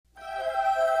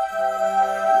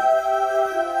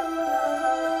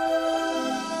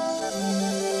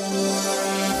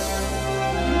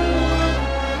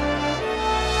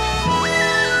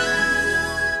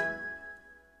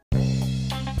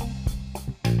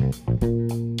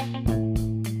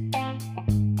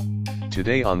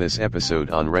Today on this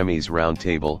episode on Remy's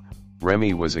Roundtable,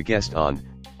 Remy was a guest on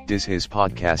His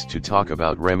podcast to talk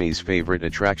about Remy's favorite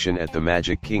attraction at the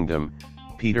Magic Kingdom,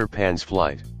 Peter Pan's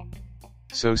Flight.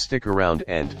 So stick around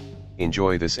and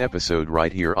enjoy this episode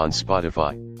right here on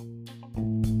Spotify.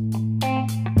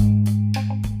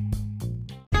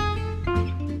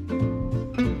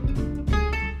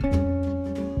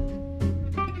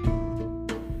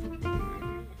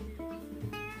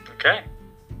 Okay.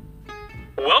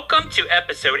 Welcome to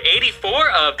episode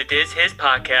 84 of the His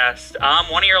podcast.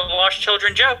 I'm one of your lost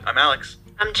children, Joe. I'm Alex.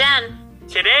 I'm Jen.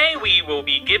 Today we will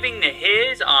be giving the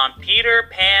His on Peter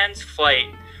Pan's Flight.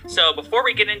 So before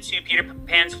we get into Peter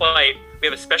Pan's Flight, we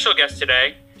have a special guest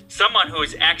today, someone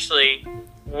who's actually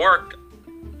worked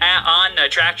on the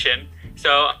attraction.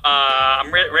 So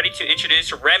I'm ready to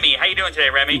introduce Remy. How you doing today,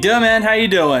 Remy? Good, man. How you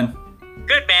doing?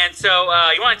 Good, man. So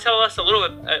you want to tell us a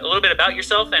little bit about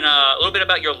yourself and a little bit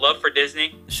about your love for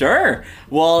Disney? Sure.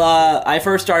 Well, I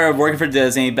first started working for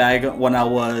Disney back when I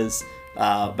was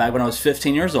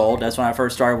 15 years old. That's when I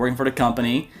first started working for the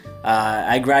company.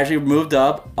 I gradually moved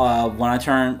up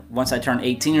once I turned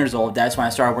 18 years old. That's when I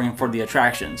started working for the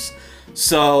attractions.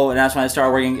 And that's when I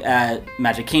started working at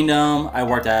Magic Kingdom. I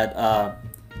worked at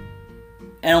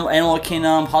Animal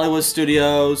Kingdom, Hollywood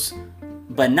Studios,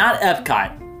 but not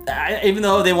Epcot. Even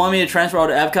though they want me to transfer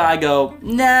over to Epcot, I go,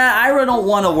 nah, I really don't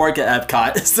want to work at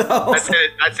Epcot. So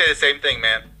I'd say the same thing,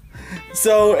 man.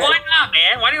 So why not,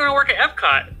 man? Why do you want to work at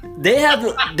Epcot? They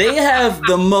have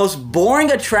the most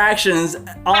boring attractions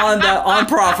on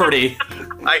property.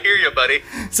 I hear you, buddy.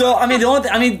 So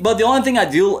the only thing I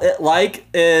do like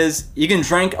is you can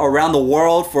drink around the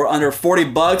world for under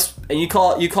 $40, and you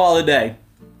call it a day.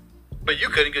 But you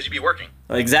couldn't because you'd be working.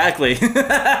 Exactly.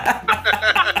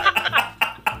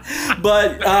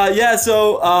 But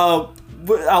so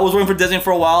I was working for Disney for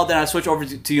a while. Then I switched over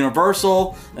to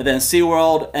Universal, and then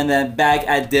SeaWorld, and then back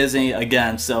at Disney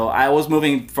again. So I was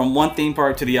moving from one theme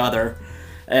park to the other,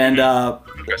 and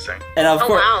interesting. And of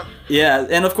course, wow. yeah,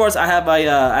 and of course I have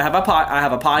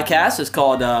a podcast. It's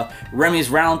called Remy's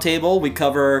Roundtable. We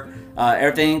cover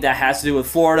everything that has to do with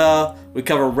Florida. We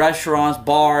cover restaurants,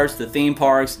 bars, the theme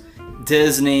parks,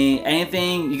 Disney,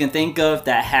 anything you can think of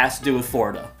that has to do with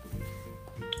Florida.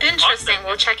 Interesting. Awesome.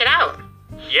 We'll check it out.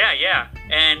 Yeah.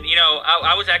 And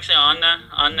I was actually on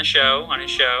his show,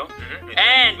 Mm-hmm.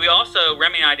 and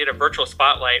Remy and I did a virtual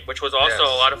spotlight, which was also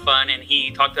Yes. a lot of fun. And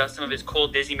he talked about some of his cool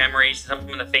Disney memories, some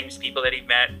of the famous people that he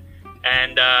met,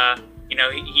 and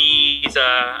he's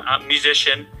a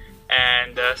musician,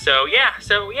 and I'm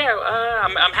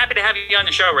happy to have you on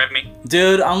the show, Remy.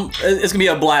 Dude, it's gonna be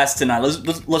a blast tonight.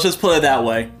 Let's just put it that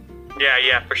way.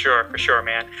 Yeah, for sure,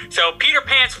 man. So Peter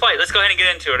Pan's Flight. Let's go ahead and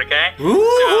get into it, okay?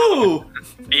 Ooh!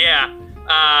 Yeah,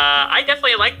 I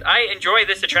enjoy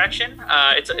this attraction.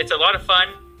 It's a lot of fun.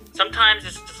 Sometimes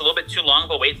it's just a little bit too long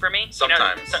of a wait for me.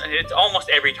 Sometimes. It's almost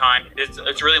every time. It's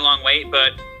a really long wait,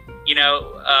 but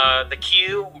the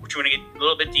queue, which we're gonna get a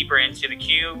little bit deeper into, the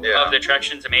queue of the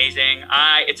attraction's amazing.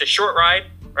 It's a short ride,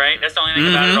 right? That's the only thing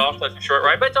about it all. So it's a short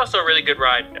ride, but it's also a really good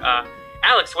ride.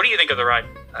 Alex, what do you think of the ride?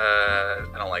 I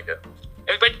don't like it.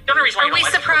 But the only reason why Are we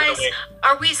surprised?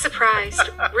 Are we surprised?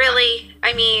 Really?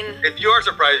 I mean, If you are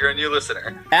surprised, you're a new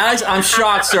listener. Alex, I'm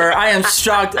shocked, sir. I am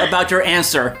shocked about your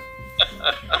answer.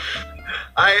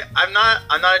 I'm not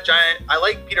a giant. I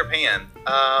like Peter Pan,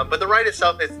 but the ride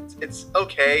itself it's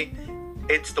okay.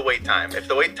 It's the wait time. If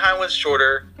the wait time was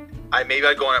shorter, I'd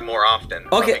go on it more often.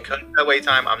 Okay. But because of that wait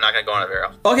time, I'm not gonna go on it very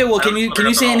often. Okay, well, can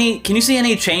you see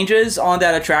any changes on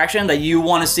that attraction that you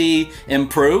want to see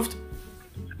improved?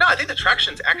 No, I think the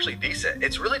attraction's actually decent.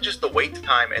 It's really just the wait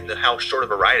time and how short of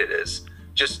a ride it is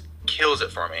just kills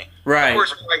it for me. Right. Of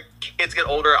course, when my kids get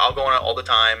older, I'll go on it all the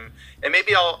time, and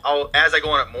maybe I'll as I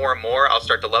go on it more and more, I'll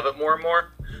start to love it more and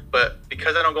more. But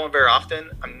because I don't go on very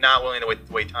often, I'm not willing to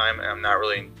wait time, and I'm not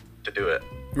willing to do it.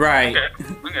 Right.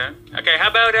 Okay. How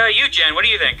about you, Jen? What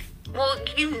do you think? well,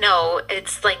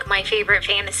 it's like my favorite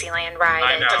Fantasyland ride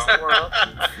I at know. Disney World.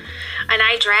 And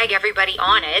I drag everybody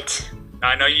on it.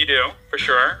 I know you do, for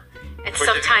sure. And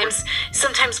sometimes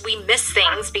we miss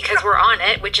things because we're on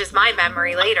it, which is my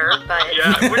memory later. But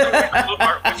Yeah, which is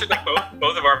like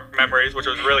both of our memories, which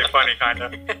was really funny, kind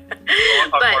of. We'll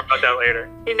talk more about that later.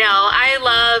 I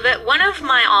love one of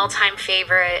my all-time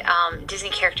favorite Disney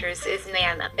characters is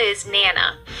Nana.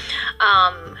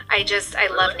 I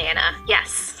love Nana.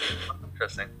 Yes,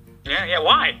 Interesting. Yeah.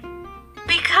 Why?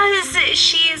 because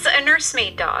she's a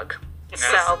nursemaid dog.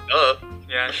 So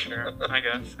Yeah, sure. I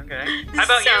guess. Okay. How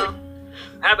about you?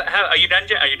 How are you done,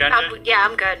 Jen? Are you done, Jen? Yeah,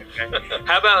 I'm good. Okay.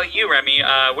 How about you, Remy?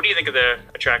 What do you think of the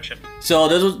attraction? So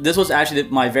this was actually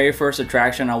my very first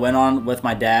attraction I went on with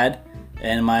my dad,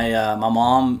 and my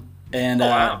mom. And Oh,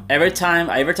 wow. every time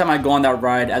I go on that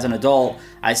ride as an adult,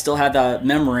 I still have that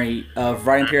memory of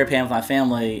riding Peter Pan with my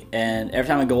family. And every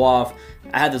time I go off,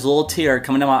 I had this little tear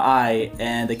coming down my eye.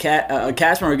 And the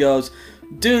cast member goes,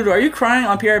 "Dude, are you crying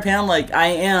on Peter Pan?" I'm like, "I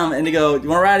am." And they go, "You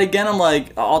want to ride it again?" I'm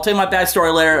like, "I'll tell you my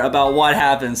backstory later about what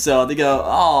happened." So they go,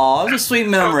 "Oh, it was a sweet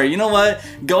memory. You know what?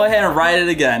 Go ahead and ride it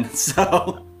again."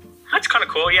 So That's kind of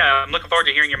cool. Yeah, I'm looking forward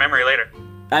to hearing your memory later.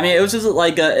 I mean, it was just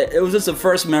like it was just the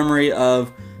first memory of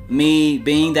me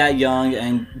being that young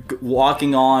and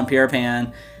walking on Peter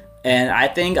Pan, and I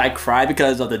think I cried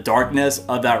because of the darkness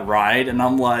of that ride, and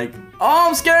I'm like, "Oh,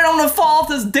 I'm scared I'm gonna fall off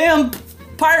this damn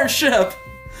pirate ship."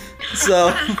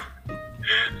 So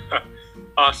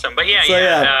Awesome. But yeah, So,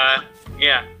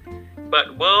 yeah.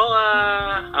 But we'll,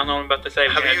 I don't know what I'm about to say.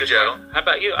 How about you, Joe? How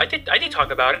about you? I did talk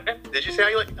about it. Did you say how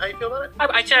you feel about it?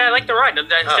 I said I like the ride. I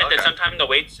said okay. that sometimes the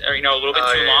waits are, a little bit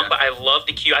Oh, too yeah, long, yeah. but I love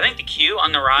the queue. I think the queue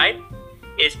on the ride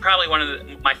is probably one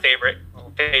of my favorites.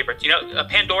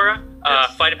 Pandora,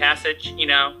 Yes. Flight of Passage,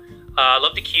 I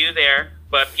love the queue there.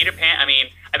 But Peter Pan, I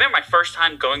remember my first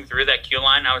time going through that queue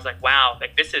line, I was like, wow,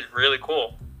 like this is really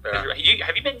cool. Yeah.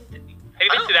 Have you been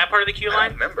to that part of the queue I line?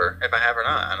 don't remember if I have or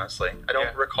not. Honestly, I don't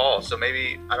Yeah. recall. So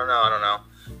maybe I don't know.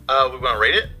 We want to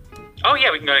rate it. Oh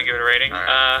yeah, we can go ahead and give it a rating. All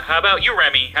right. How about you,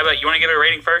 Remy? How about you want to give it a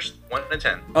rating first? 1 to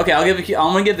 10. okay, I'm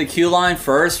gonna give the queue line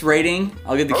first rating.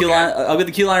 I'll give the queue Okay. line. I'll give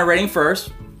the queue line a rating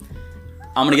first.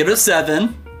 I'm gonna give it a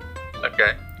 7.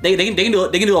 Okay. They can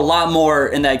do a lot more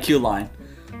in that queue line.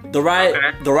 The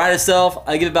ride itself,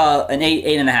 I give it about an 8,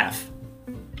 8.5.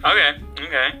 Okay.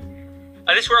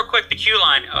 Just real quick, the queue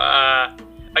line.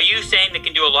 Are you saying they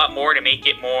can do a lot more to make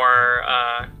it more?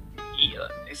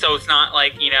 So it's not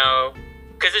like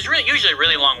because it's usually a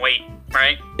really long wait,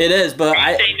 right? It is, but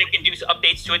Are you saying they can do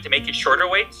updates to it to make it shorter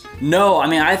waits? No,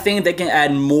 I think they can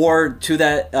add more to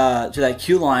that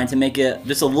queue line to make it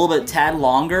just a little bit tad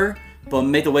longer, but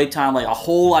make the wait time like a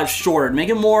whole lot shorter. Make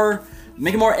it more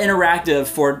interactive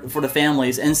for the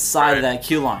families inside of that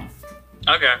queue line.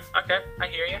 Okay, I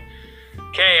hear you.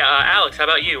 Okay, Alex, how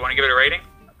about you? Want to give it a rating?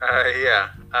 Yeah.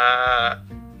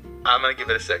 I'm gonna give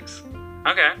it a 6.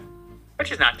 Okay,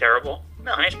 which is not terrible.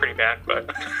 No, it's pretty bad, but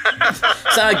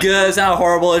It's not good. It's not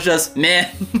horrible. It's just meh.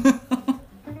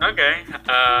 okay.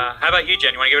 How about you,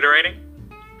 Jen? You want to give it a rating?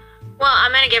 Well,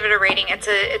 I'm gonna give it a rating. It's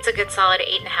a good solid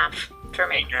 8.5 for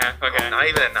me. Yeah. Okay. Not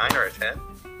even a 9 or a 10.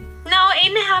 No,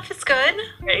 8.5 is good.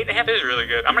 8.5 is really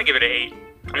good. I'm gonna give it an 8.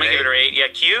 I'm gonna An give it an 8. Yeah,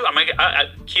 Q. I'm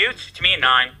gonna Q to me a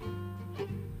 9.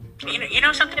 You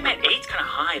know something, man? 8's kind of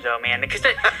high though, man. Because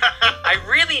I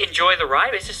really enjoy the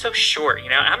ride. It's just so short,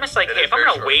 I'm just like, It hey, is if I'm very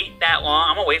gonna short. wait that long,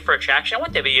 I'm gonna wait for attraction. I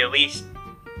want there to be at least,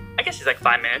 I guess it's like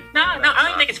 5 minutes. No, I don't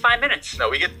even think it's 5 minutes. No,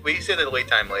 we say the wait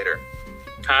time later.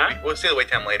 Huh? We'll say the wait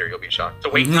time later. You'll be shocked. The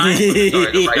wait time? Sorry, the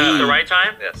right The time. right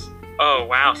time? Yes. Oh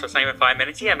wow, so it's not even 5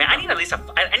 minutes. Yeah, man, I need at least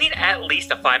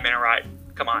a 5-minute ride.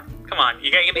 Come on.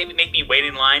 You gotta make me wait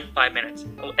in line 5 minutes.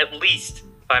 At least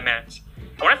 5 minutes.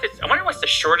 I wonder what's the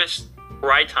shortest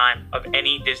ride time of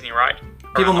any Disney ride.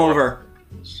 People around the world. mover.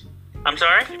 I'm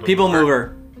sorry? People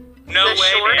mover. No The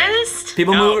way, man. shortest?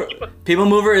 People No, mover. People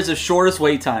mover is the shortest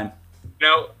wait time.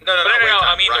 No. No,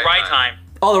 I wait mean time, the ride time.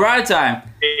 Oh, the ride time.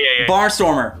 Yeah.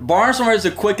 Barnstormer. Barnstormer is the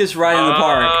quickest ride in the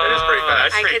park. That is pretty fast.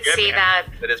 That's I pretty could good, see man. that.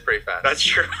 It is pretty fast. That's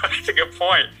true. That's a good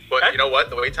point. But you know what?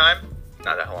 The wait time,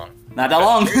 not that long. Not that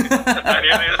long.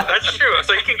 That's true.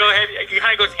 So you can go ahead. It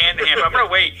kind of goes hand in hand. But I'm gonna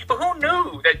wait. But who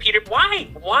knew that Peter?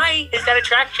 Why is that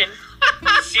attraction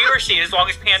seriously as long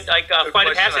as Flight of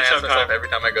Question Passage I ask myself sometime? every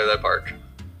time I go to that park.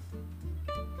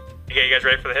 Okay, you guys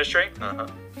ready for the history? Uh-huh.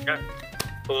 Okay.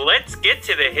 Let's get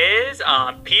to the his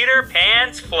on Peter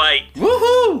Pan's flight.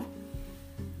 Woohoo!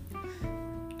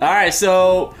 All right,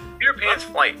 so Peter Pan's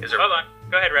flight is a Hold on.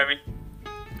 Go ahead, Remy.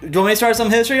 do you want me to start some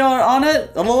history on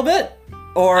it a little bit,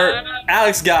 or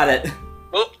Alex got it?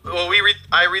 well.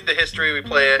 I read the history, we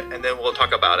play it, and then we'll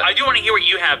talk about it. I do want to hear what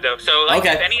you have, though. So,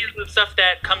 Okay. if any of the stuff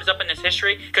that comes up in this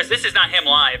history, because this is not him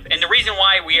live, and the reason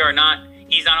why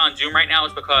he's not on Zoom right now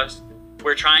is because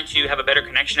we're trying to have a better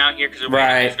connection out here because we're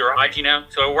in his garage,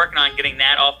 So we're working on getting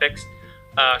that all fixed.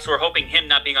 So we're hoping him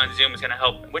not being on Zoom is going to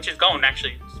help, which is going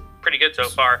actually pretty good so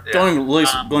far. Yeah.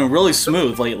 Going really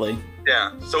smooth lately.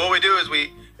 Yeah. So what we do is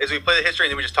we play the history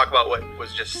and then we just talk about what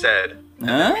was just said.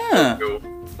 Ah. Go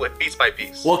piece by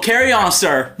piece. Well, carry on,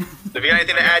 sir. So if you got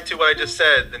anything to add to what I just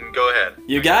said, then go ahead.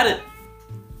 You got it.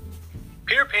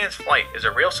 Peter Pan's Flight is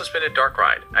a rail-suspended dark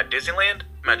ride at Disneyland,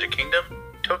 Magic Kingdom,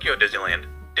 Tokyo Disneyland,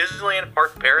 Disneyland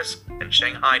Park Paris, and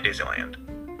Shanghai Disneyland.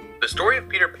 The story of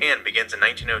Peter Pan begins in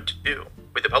 1902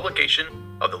 with the publication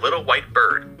of The Little White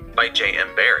Bird by J.M.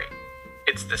 Barrie.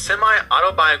 It's the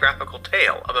semi-autobiographical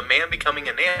tale of a man becoming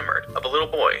enamored of a little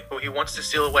boy who he wants to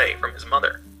steal away from his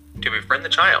mother. To befriend the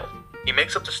child, he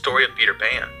makes up the story of Peter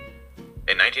Pan.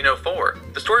 In 1904,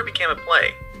 the story became a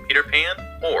play, Peter Pan,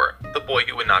 or The Boy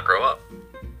Who Would Not Grow Up.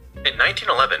 In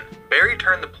 1911, Barrie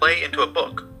turned the play into a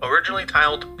book, originally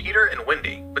titled Peter and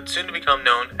Wendy, but soon to become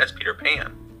known as Peter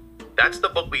Pan. That's the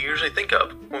book we usually think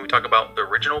of when we talk about the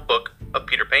original book of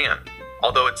Peter Pan,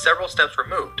 although it's several steps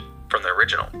removed from the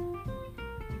original.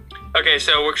 Okay,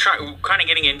 so we're kind of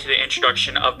getting into the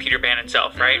introduction of Peter Pan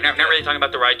itself, right? Not really talking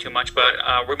about the ride too much, but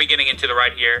we'll be getting into the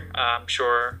ride here, I'm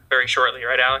sure, very shortly,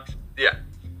 right, Alex? Yeah.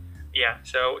 Yeah,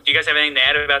 so do you guys have anything to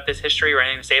add about this history or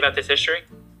anything to say about this history?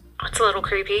 It's a little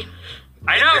creepy.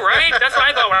 I know, right? That's what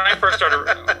I thought when I first started,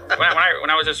 when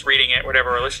I was just reading it,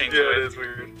 whatever, or listening to it. It is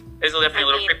weird. It's definitely a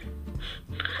little creepy.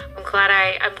 I'm glad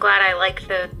I like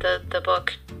the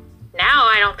book. Now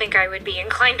I don't think I would be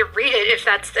inclined to read it if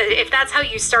that's how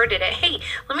you started it. Hey,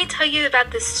 let me tell you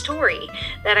about this story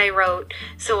that I wrote.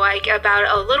 So about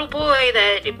a little boy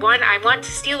that I want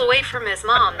to steal away from his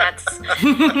mom. That's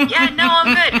yeah, no,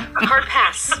 I'm good. Hard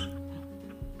pass.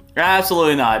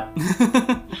 Absolutely not.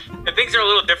 And things are a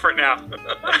little different now. I mean,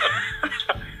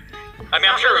 I'm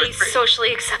Not sure really it was pretty,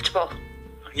 socially acceptable.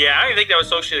 yeah, I don't even think that was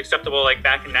socially acceptable like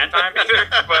back in that time either.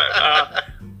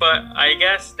 But I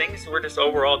guess things were just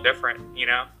overall different, you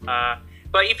know.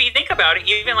 But if you think about it,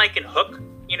 even like in Hook,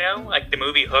 you know, like the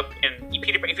movie Hook and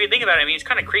Peter. If you think about it, I mean, it's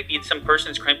kind of creepy. Some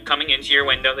person's coming into your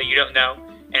window that you don't know,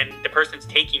 and the person's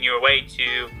taking you away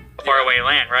to a faraway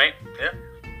land, right? Yeah.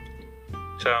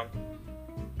 So.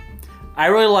 I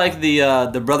really like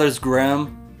the Brothers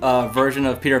Grimm version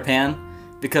of Peter Pan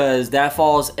because that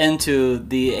falls into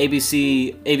the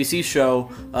ABC show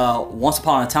Once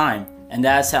Upon a Time, and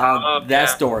that's how that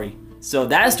story. So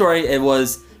that story, it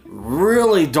was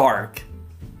really dark,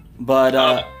 but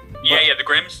the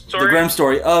Grimm story. The Grimm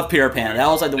story of Peter Pan. That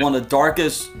was like one of the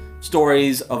darkest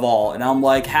stories of all, and I'm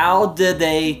like, how did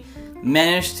they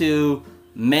manage to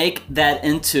make that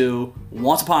into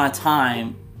Once Upon a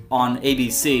Time on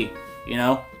ABC? You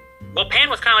know? Well, Pan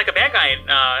was kind of like a bad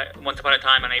guy Once Upon a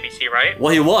Time on ABC, right?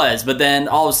 Well, he was, but then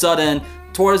all of a sudden,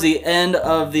 towards the end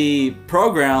of the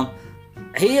program,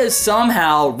 he is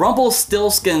somehow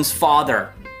Rumpelstiltskin's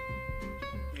father.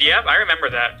 Yep, I remember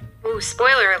that. Ooh,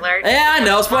 spoiler alert. Yeah, I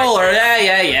know, spoiler.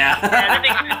 Yeah. And I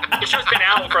think the show's been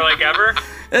out for like ever.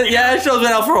 Yeah, the show's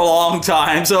been out for a long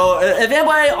time. So if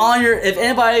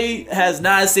anybody has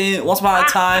not seen Once Upon a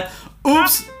Time,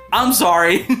 oops, I'm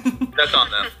sorry. That's on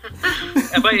them.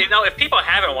 But you know, if people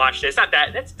haven't watched it,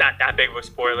 that's not that big of a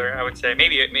spoiler. I would say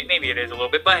maybe it is a little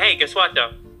bit. But hey, guess what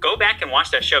though? Go back and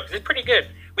watch that show because it's pretty good.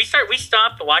 We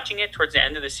stopped watching it towards the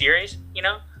end of the series, you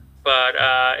know, but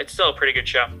it's still a pretty good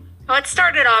show. Well, it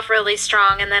started off really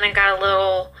strong, and then it got a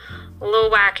little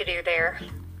wackadoo there.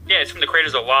 Yeah, it's from the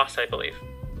creators of Lost, I believe.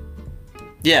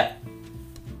 Yeah.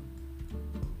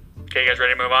 Okay, you guys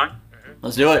ready to move on?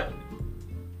 Let's do it.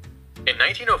 In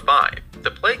 1905,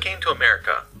 the play came to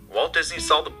America. Walt Disney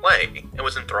saw the play and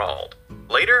was enthralled.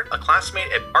 Later, a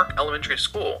classmate at Park Elementary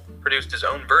School produced his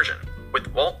own version,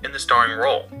 with Walt in the starring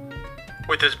role.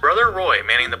 With his brother Roy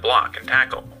manning the block and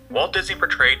tackle, Walt Disney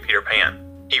portrayed Peter Pan.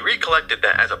 He recollected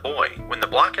that as a boy, when the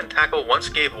block and tackle once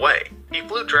gave way, he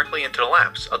flew directly into the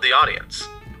laps of the audience.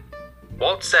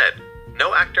 Walt said,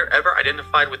 "No actor ever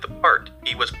identified with the part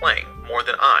he was playing more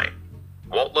than I."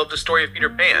 Walt loved the story of Peter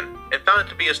Pan and found it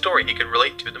to be a story he could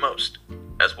relate to the most,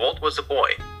 as Walt was a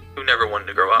boy who never wanted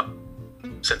to grow up.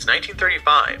 Since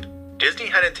 1935, Disney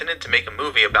had intended to make a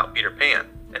movie about Peter Pan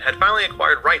and had finally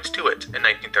acquired rights to it in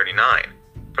 1939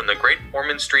 from the Great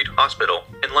Ormond Street Hospital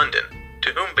in London,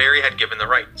 to whom Barrie had given the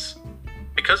rights.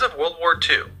 Because of World War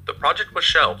II, the project was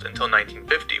shelved until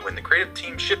 1950 when the creative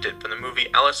team shifted from the movie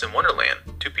Alice in Wonderland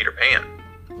to Peter Pan.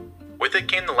 With it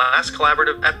came the last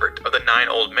collaborative effort of the 9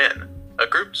 Old Men, a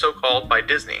group so called by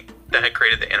Disney that had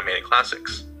created the animated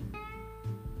classics.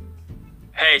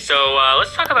 Hey, so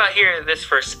let's talk about this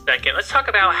for a second. Let's talk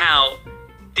about how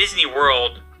Disney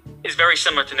World is very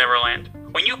similar to Neverland.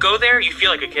 When you go there, you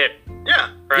feel like a kid.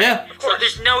 Yeah, right? Yeah, of course. So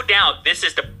there's no doubt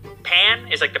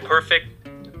Pan is like the perfect.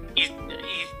 He's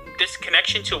this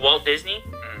connection to Walt Disney,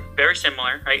 very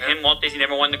similar, right? Yeah. Him, Walt Disney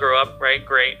never wanted to grow up, right?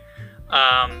 Great.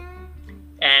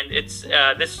 And it's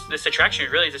this attraction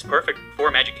really is just perfect for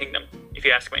Magic Kingdom, if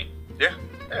you ask me. Yeah,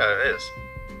 it is.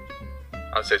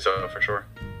 I'd say so for sure.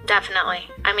 Definitely.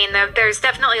 I mean, there's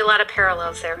definitely a lot of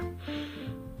parallels there. Do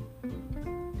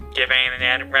you have anything to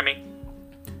add, Remy?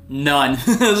 None.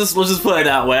 Let's just put it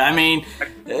that way. I mean,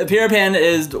 Peter Pan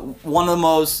is one of the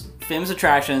most famous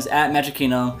attractions at Magic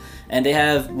Kingdom, and they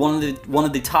have one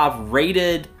of the top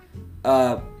rated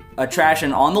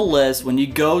attraction on the list when you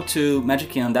go to Magic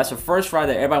Kingdom. That's the first ride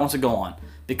that everybody wants to go on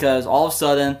because all of a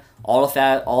sudden all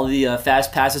the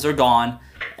fast passes are gone,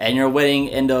 and you're waiting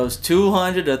in those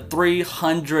 200 to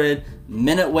 300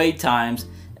 minute wait times,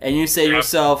 and you say to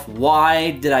yourself,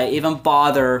 "Why did I even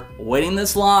bother waiting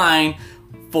this line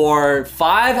for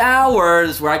 5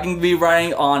 hours where I can be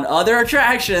riding on other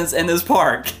attractions in this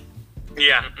park?"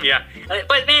 Yeah.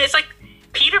 But man, it's like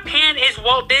Peter Pan is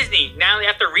Walt Disney. Now,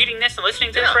 after reading this and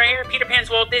listening to this right here, Peter Pan's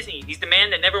Walt Disney. He's the man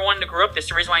that never wanted to grow up. That's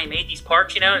the reason why he made these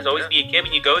parks, you know, is always be a kid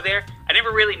when you go there. I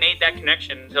never really made that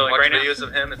connection until like Watch right videos now.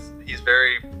 of him. He's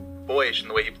very boyish in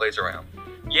the way he plays around.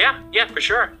 Yeah, for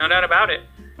sure. No doubt about it.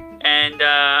 And,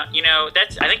 you know,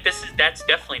 I think that's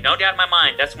definitely, no doubt in my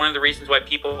mind, that's one of the reasons why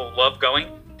people love going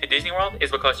to Disney World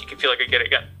is because you can feel like a kid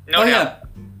again. No doubt. Yeah.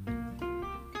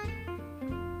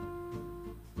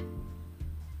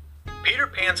 Peter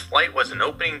Pan's Flight was an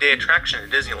opening day attraction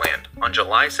at Disneyland on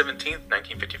July 17,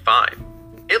 1955.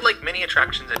 It, like many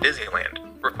attractions at Disneyland,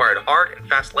 required hard and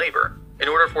fast labor in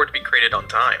order for it to be created on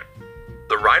time.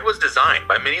 The ride was designed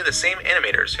by many of the same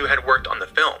animators who had worked on the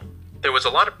film. There was a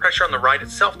lot of pressure on the ride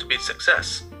itself to be a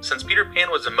success, since Peter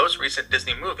Pan was the most recent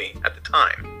Disney movie at the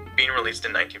time, being released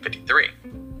in 1953.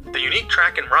 The unique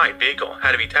track and ride vehicle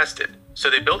had to be tested, so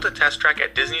they built a test track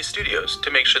at Disney Studios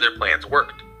to make sure their plans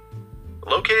worked.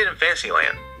 Located in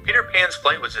Fantasyland, Peter Pan's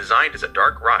Flight was designed as a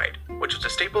dark ride, which was a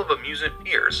staple of amusement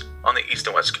piers on the east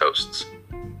and west coasts.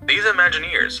 These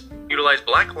Imagineers utilized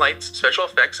black lights, special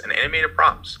effects, and animated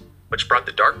props, which brought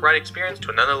the dark ride experience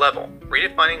to another level,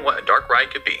 redefining what a dark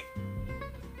ride could be.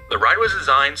 The ride was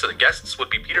designed so the guests would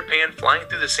be Peter Pan flying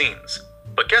through the scenes,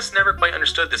 but guests never quite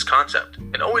understood this concept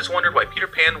and always wondered why Peter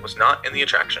Pan was not in the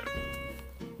attraction.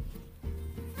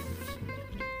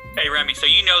 Hey, Remy, so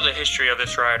you know the history of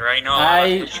this ride, right? You know a lot about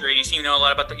the history. You seem to know a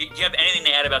lot about do you have anything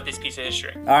to add about this piece of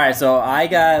history? All right, so I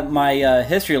got my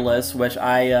history list, which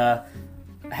I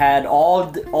had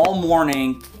all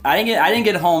morning. I didn't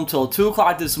get home till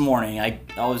 2:00 this morning. I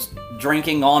was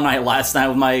drinking all night last night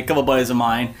with a couple buddies of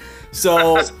mine,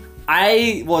 so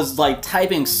I was like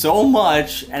typing so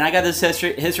much, and I got this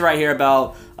history right here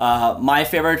about my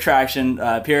favorite attraction,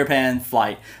 Peter Pan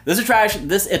Flight. This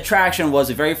attraction was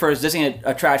the very first Disney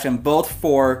attraction, both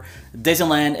for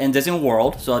Disneyland and Disney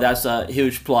World. So that's a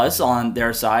huge plus on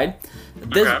their side.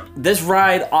 This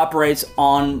ride operates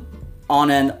on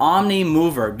an Omni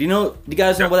Mover. Do you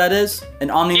guys know what that is? An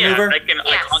Omni Mover? Like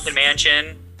Haunted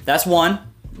Mansion. That's one.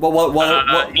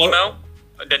 What? Nemo.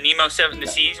 The Nemo Seven the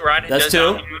Seas ride. That's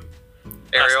two.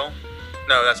 Ariel?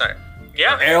 No, that's not.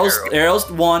 Yeah. Ariel's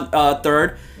one.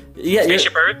 Third. Yeah.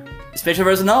 Spaceship Earth. Spaceship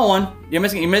Earth is another one. You're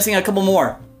missing a couple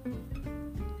more.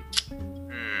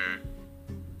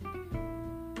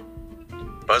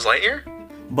 Buzz Lightyear?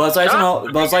 Buzz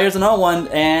Lightyear's another one,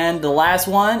 and the last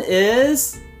one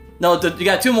is you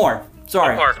got two more.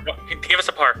 Sorry. A park. Give us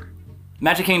a park.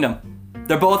 Magic Kingdom.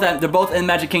 They're both in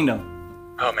Magic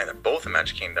Kingdom. Oh man, they're both in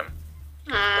Magic Kingdom.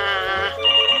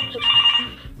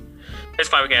 It's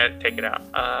fine. We can take it out.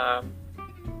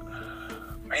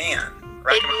 Man.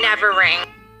 It never rang.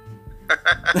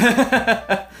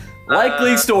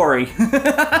 Likely story. Can you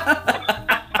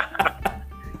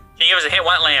give us a hint?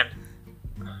 What land?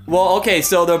 Well, okay,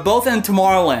 so they're both in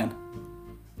Tomorrowland.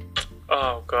 Oh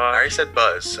I god. already said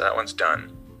Buzz, so that one's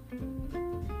done.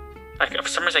 Like for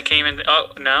some reason I came in.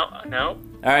 Oh no. All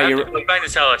right, you're going to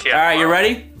tell us. Yeah. All right, you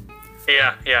ready?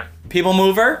 Yeah. People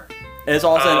Mover is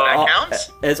also that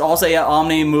counts? It's also an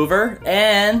Omni Mover,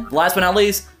 and last but not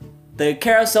least, the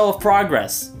Carousel of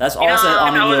Progress. That's also an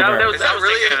Omni Mover.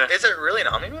 Is it really an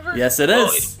Omni Mover? Yes, it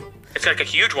is. It's like a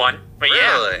huge one, but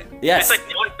Really? yeah. Yes. It's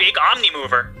like one big Omni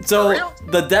Mover. So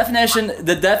the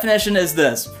definition is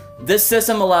this. This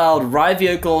system allowed ride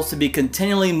vehicles to be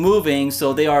continually moving,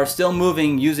 so they are still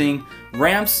moving using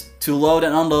ramps to load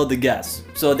and unload the guests.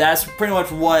 So that's pretty much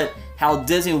how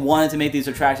Disney wanted to make these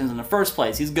attractions in the first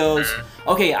place. He goes,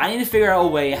 okay, I need to figure out a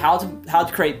way how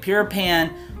to create Peter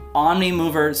Pan Omni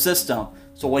Mover system.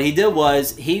 So what he did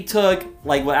was he took,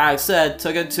 like what Alex said,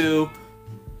 took it to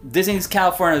Disney's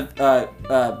California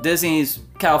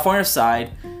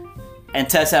side and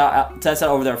test out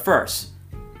over there first.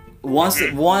 Once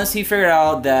he figured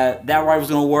out that ride was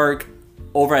going to work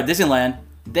over at Disneyland,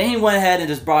 then he went ahead and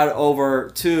just brought it over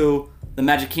to the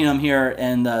Magic Kingdom here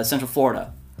in Central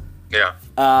Florida. Yeah.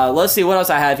 Let's see what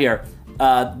else I have here.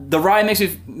 The ride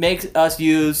makes us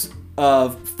use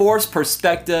of forced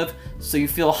perspective, so you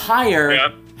feel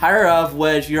higher of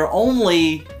which you're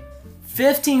only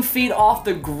 15 feet off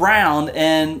the ground,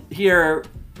 and here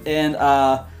in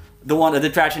the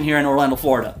attraction here in Orlando,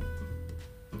 Florida.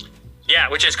 Yeah,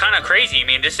 which is kind of crazy. I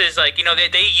mean, this is like,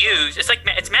 they use,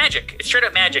 it's magic. It's straight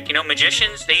up magic.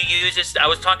 Magicians, they use this. I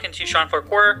was talking to Sean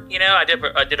Farquhar,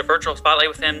 I did a virtual spotlight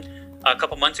with him a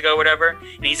couple months ago, whatever,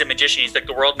 and he's a magician. He's like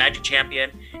the world magic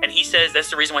champion, and he says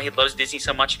that's the reason why he loves Disney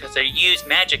so much, because they use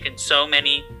magic in so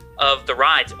many of the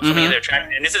rides, so many of their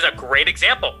attractions, and this is a great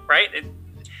example, right?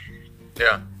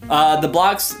 Yeah. The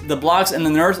blocks in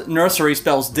the nursery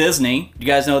spells Disney. You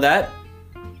guys know that?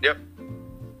 Yep.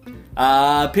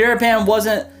 Peter Pan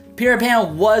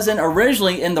wasn't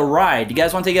originally in the ride. You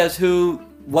guys want to guess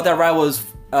what that ride was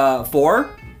for?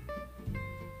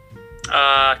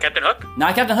 Captain Hook?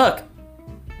 Not Captain Hook.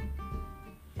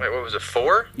 Wait, what was it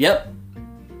for? Yep.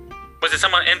 Was it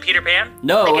someone in Peter Pan?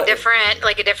 No. Like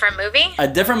a different movie? A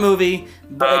different movie,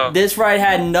 but this ride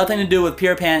had nothing to do with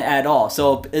Peter Pan at all.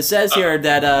 So it says here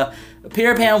that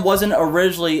Peter Pan wasn't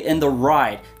originally in the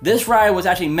ride. This ride was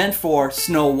actually meant for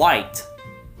Snow White.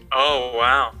 Oh,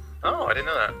 wow. Oh, I didn't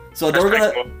know that. So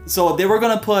they were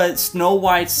gonna put Snow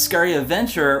White's Scary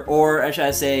Adventure, or should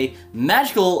I say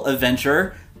Magical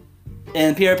Adventure,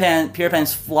 in Peter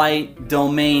Pan's flight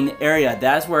domain area.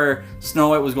 That's where Snow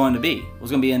White was going to be. It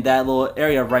was going to be in that little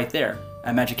area right there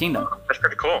at Magic Kingdom. That's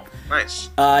pretty cool. Nice.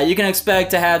 You can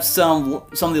expect to have some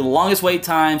of the longest wait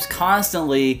times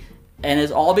constantly, and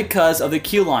it's all because of the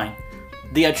queue line.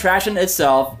 The attraction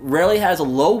itself rarely has a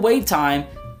low wait time,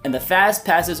 and the fast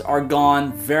passes are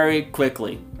gone very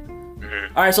quickly.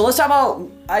 All right, so let's talk about.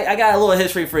 I got a little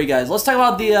history for you guys. Let's talk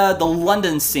about the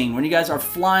London scene when you guys are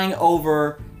flying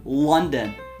over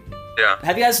London. Yeah.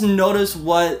 Have you guys noticed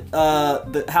what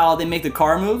how they make the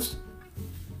car moves?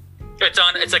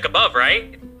 It's like above,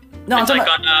 right? No, it's I'm like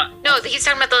talking about, on. No, he's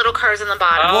talking about the little cars on the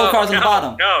bottom. little cars on the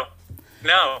bottom.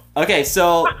 No. Okay,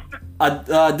 so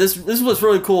this was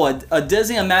really cool. A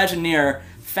Disney Imagineer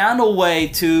found a way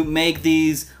to make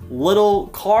these little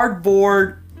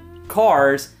cardboard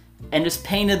cars and just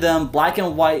painted them black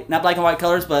and white, not black and white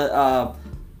colors, but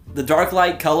the dark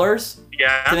light colors.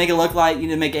 Yeah. To make it look like,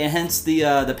 make it enhance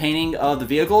the painting of the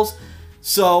vehicles.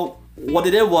 So what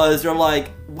they did was they're like,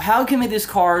 how can we make these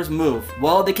cars move?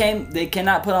 Well, they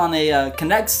cannot put on a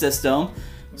Connect system,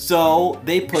 so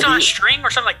they put it's on a string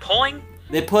or something like pulling.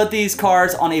 They put these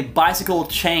cars on a bicycle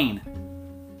chain.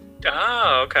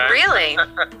 Oh, okay. Really?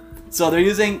 So they're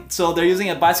using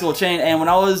a bicycle chain. And when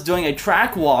I was doing a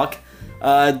track walk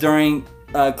during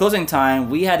closing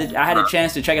time, I had a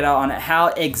chance to check it out on how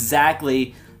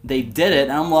exactly they did it,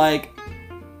 and I'm like,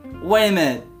 wait a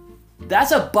minute, that's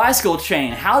a bicycle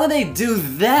chain. How did they do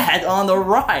that on the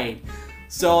ride?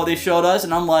 So they showed us,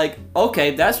 and I'm like,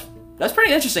 okay, that's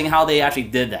pretty interesting how they actually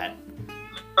did that.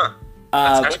 Huh.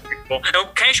 That's pretty cool. Can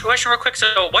I ask you a question real quick? So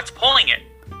what's pulling it?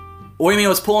 What do you mean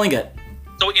what's pulling it?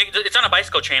 So it's on a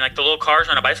bicycle chain, like the little cars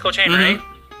are on a bicycle chain, right?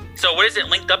 So what is it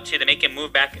linked up to make it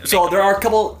move back? So there are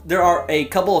a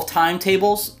couple of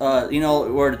timetables,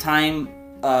 where a time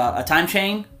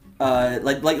chain,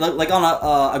 like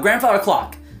on a grandfather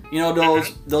clock.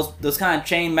 Those kind of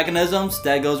chain mechanisms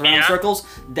that goes around in circles.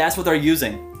 That's what they're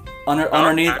using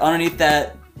underneath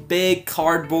that big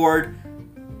cardboard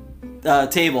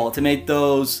table to make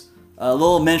those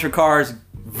little miniature cars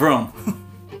vroom.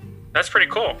 That's pretty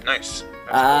cool. Nice.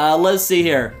 Let's see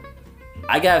here.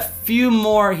 I got a few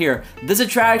more here. This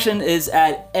attraction is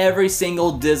at every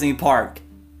single Disney park.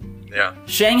 Yeah.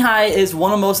 Shanghai is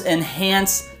one of the most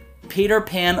enhanced Peter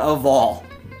Pan of all.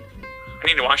 I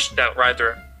need to watch that ride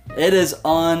through. It is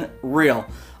unreal.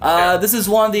 This is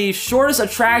one of the shortest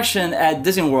attraction at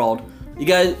Disney World. Do you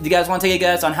guys want to take a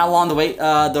guess on how long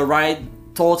the ride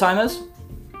total time is?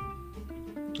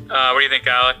 What do you think,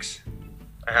 Alex?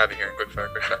 I have it here in quick fire.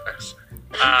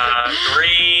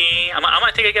 3. I'm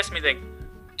gonna take a guess. Let me think.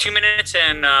 2 minutes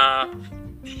and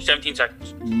 17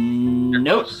 seconds.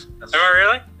 Nope. Am I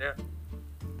really? Yeah.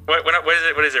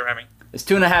 What is it, Remy? It's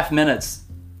 2.5 minutes.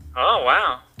 Oh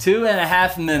wow.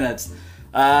 2.5 minutes.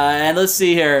 And let's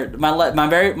see here. My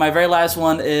very last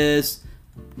one is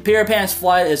Peter Pan's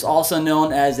Flight is also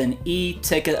known as an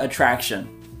e-ticket attraction.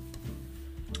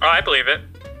 Oh, I believe it.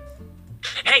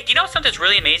 Hey, you know something's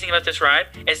really amazing about this ride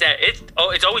is that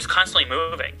it's always constantly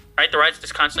moving, right? The ride's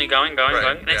just constantly going,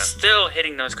 and it's still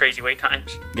hitting those crazy wait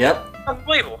times. Yep.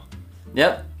 Unbelievable.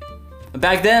 Yep.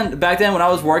 Back then when I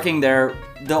was working there,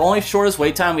 the only shortest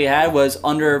wait time we had was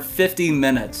under 50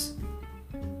 minutes.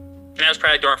 And that was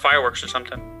probably during fireworks or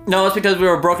something. No, it's because we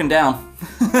were broken down.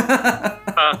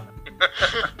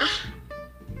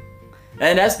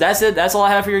 And that's it. That's all I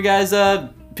have for your guys'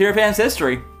 Peter Pan's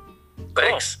history.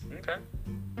 Thanks. Cool.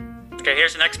 Okay,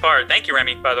 here's the next part. Thank you,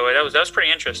 Remy, by the way. That was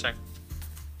pretty interesting.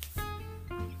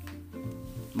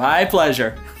 My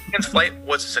pleasure. Pan's Flight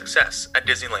was a success at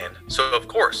Disneyland, so of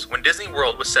course, when Disney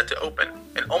World was set to open,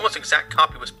 an almost exact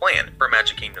copy was planned for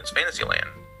Magic Kingdom's Fantasyland.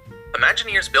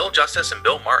 Imagineers Bill Justice and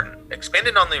Bill Martin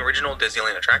expanded on the original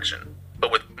Disneyland attraction,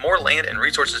 but with more land and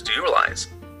resources to utilize,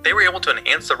 they were able to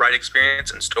enhance the ride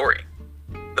experience and story.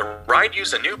 The ride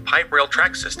used a new pipe rail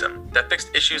track system that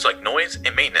fixed issues like noise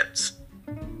and maintenance.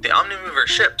 The Omnimover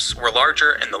ships were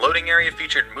larger and the loading area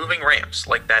featured moving ramps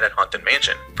like that at Haunted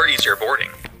Mansion for easier boarding.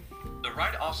 The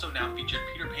ride also now featured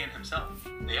Peter Pan himself.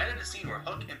 They added a scene where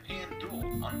Hook and Pan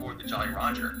duel on board the Jolly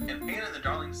Roger, and Pan and the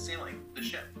Darlings sailing the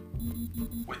ship.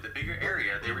 With the bigger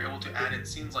area, they were able to add in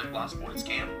scenes like Lost Boys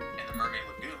Camp and the Mermaid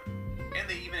Lagoon, and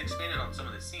they even expanded on some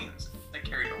of the scenes that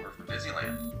carried over from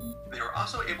Disneyland. They were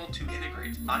also able to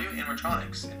integrate audio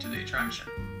animatronics into the attraction.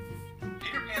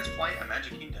 Peter Pan's Flight at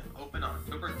Magic Kingdom opened on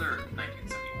October 3rd,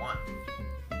 1971.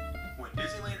 When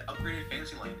Disneyland upgraded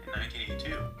Fantasyland in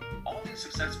 1982, all these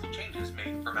successful changes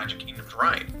made for Magic Kingdom's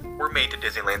ride were made to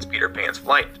Disneyland's Peter Pan's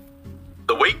Flight.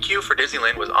 The wait queue for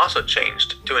Disneyland was also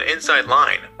changed to an inside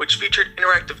line, which featured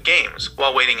interactive games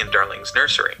while waiting in Darling's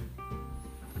nursery.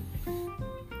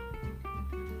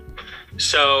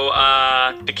 So,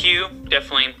 the queue,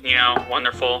 definitely,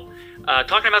 wonderful.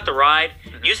 Talking about the ride,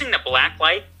 using the black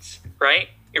lights, right?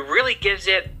 It really gives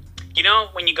it,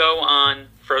 when you go on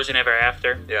Frozen Ever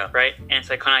After, Yeah. right? And it's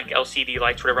like kind of like LCD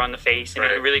lights, whatever, on the face, and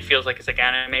Right. it really feels like it's like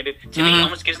animated. To me, it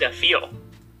almost gives that feel.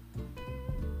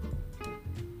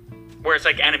 Where it's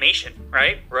like animation,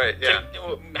 right? Right, yeah.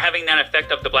 So, having that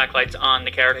effect of the black lights on the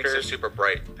Makes characters. it super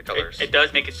bright, the colors. It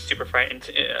does make it super bright, and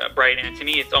to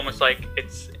me, it's almost like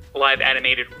it's live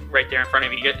animated right there in front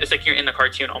of you. It's like you're in the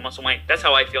cartoon almost in a way. That's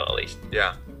how I feel, at least.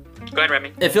 Yeah. Go ahead,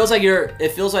 Remy. It feels like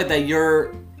that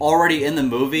you're already in the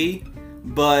movie.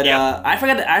 But Yeah. I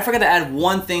forgot to add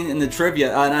one thing in the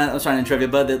trivia. I'm sorry, in trivia,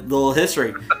 but the little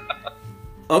history.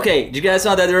 Okay, did you guys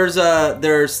know that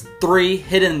there's 3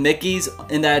 hidden Mickeys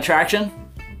in that attraction?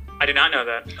 I did not know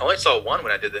that. I only saw one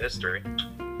when I did the history.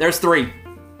 There's 3.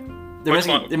 They're Which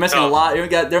missing. one? They're missing Oh. a lot.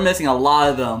 They're missing a lot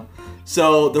of them.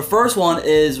 So the first one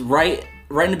is right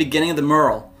in the beginning of the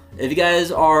Merle. If you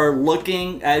guys are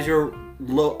looking as you're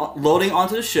loading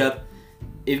onto the ship,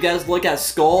 if you guys look at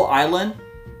Skull Island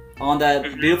on that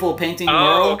beautiful painting Oh,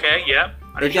 Merle. okay, yeah.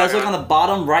 If you guys look on the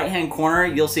bottom right-hand corner,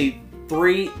 you'll see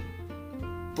three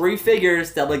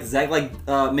figures that look exactly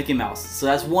like Mickey Mouse. So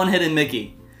that's one hidden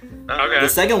Mickey. Okay. The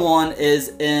second one is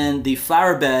in the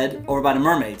flower bed over by the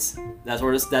mermaids. That's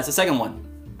the second one.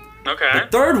 Okay. The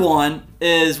third one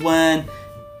is when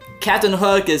Captain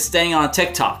Hook is staying on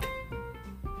TikTok.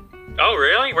 Oh,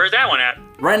 really? Where's that one at?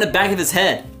 Right in the back of his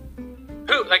head.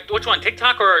 Who? Like, which one?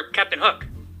 TikTok or Captain Hook?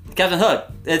 Captain Hook.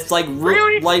 It's like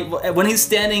Really? like when he's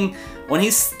standing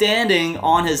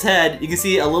on his head, you can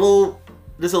see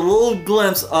there's a little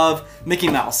glimpse of Mickey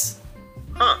Mouse.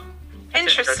 Huh.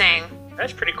 Interesting.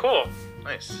 That's pretty cool.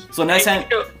 Nice. So next time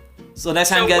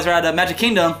you guys are at Magic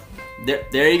Kingdom,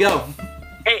 there you go.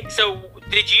 Hey, so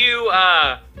did you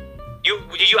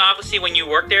obviously when you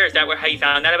worked there? Is that how you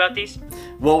found out about these?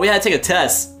 Well, we had to take a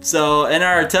test. So in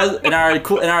our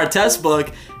test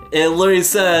book, it literally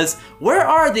says, "Where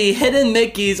are the hidden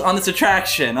Mickeys on this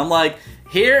attraction?" I'm like,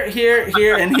 here,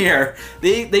 and here.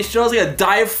 They show us like a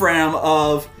diaphragm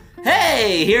of,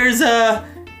 hey, here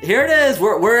it is.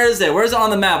 Where is it? Where's it on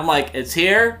the map? I'm like, it's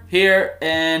here,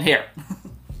 and here.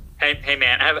 Hey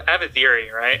man, I have a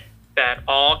theory, right? That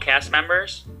all cast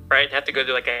members, right, have to go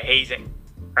through like a hazing,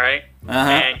 right? Uh-huh.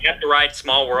 And you have to ride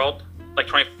Small World like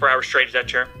 24 hours straight. Is that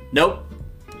true? Nope.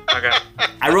 Okay.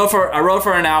 I rode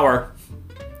for an hour.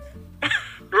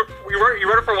 You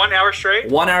rode it for 1 hour straight?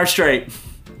 1 hour straight.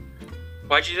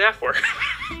 Why'd you do that for?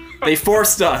 They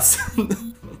forced us.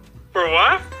 For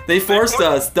what? They forced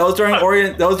us. That was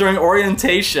during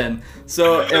orientation.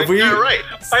 So if we Yeah, right.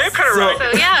 I am kind of So- right.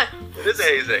 So yeah, It is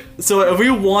hazing. So if we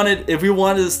wanted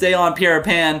to stay on Peter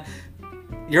Pan,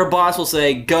 your boss will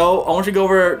say, "Go. I want you to go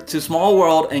over to Small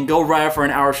World and go ride for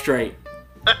an hour straight."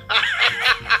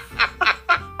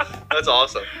 That's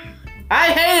awesome. I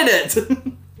hated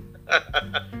it.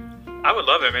 I would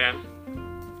love it, man.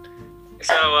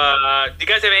 So, do you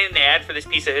guys have anything to add for this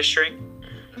piece of history?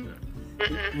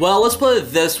 Well, let's put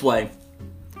it this way: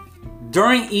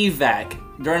 during the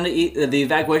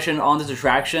evacuation on this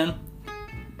attraction,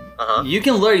 you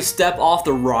can literally step off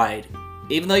the ride,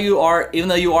 even though you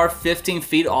are 15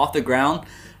 feet off the ground.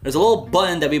 There's a little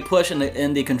button that we push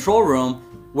in the control room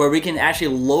where we can actually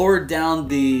lower down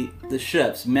the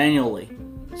ships manually,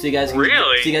 so you guys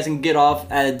can get off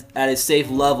at a safe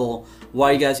level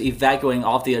while you guys evacuating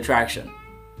off the attraction.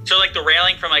 So, like the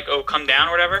railing from come down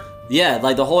or whatever? Yeah,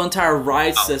 like the whole entire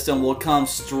ride system will come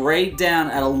straight down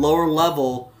at a lower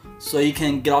level so you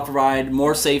can get off the ride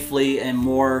more safely and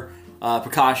more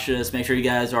precautious. Make sure you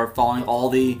guys are following all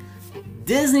the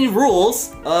Disney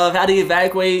rules of how to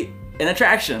evacuate an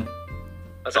attraction.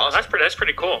 That's awesome. That's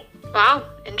pretty cool. Wow,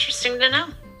 interesting to know.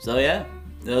 So yeah,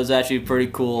 that was actually a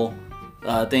pretty cool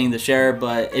thing to share.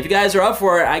 But if you guys are up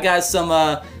for it, I got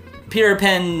some Peter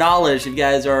Pan knowledge. If you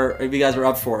guys are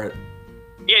up for it.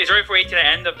 Yeah, he's ready for to the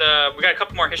end of the. We got a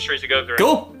couple more histories to go through.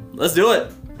 Cool, let's do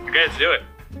it. Okay, let's do it.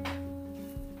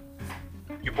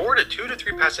 You board a 2 to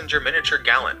 3 passenger miniature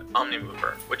Galant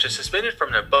Omnimover, which is suspended from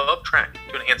an above track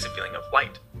to enhance the feeling of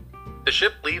flight. The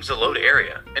ship leaves the load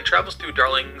area and travels through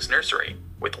Darling's nursery,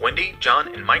 with Wendy, John,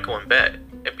 and Michael in bed,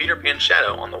 and Peter Pan's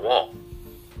shadow on the wall.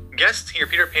 Guests hear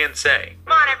Peter Pan say,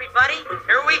 "Come on, everybody,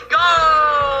 here we go!"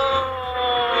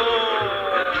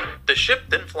 The ship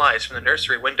then flies from the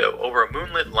nursery window over a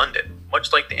moonlit London,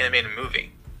 much like the animated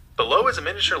movie. Below is a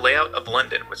miniature layout of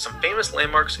London with some famous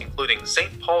landmarks including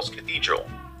St. Paul's Cathedral,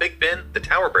 Big Ben, the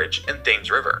Tower Bridge, and Thames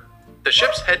River. The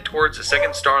ships head towards the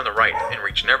second star on the right and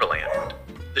reach Neverland.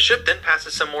 The ship then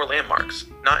passes some more landmarks,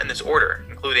 not in this order,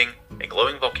 including a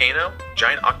glowing volcano,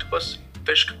 giant octopus,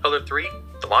 Fish Color 3,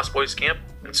 the Lost Boys Camp,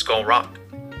 and Skull Rock.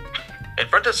 In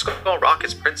front of Skull Rock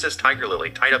is Princess Tiger Lily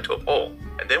tied up to a pole,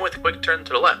 and then with a quick turn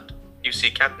to the left, you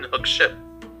see Captain Hook's ship,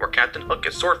 where Captain Hook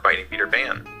is sword fighting Peter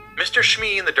Pan. Mr.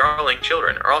 Shmee and the Darling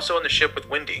children are also in the ship with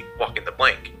Wendy, walking the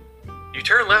plank. You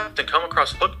turn left and come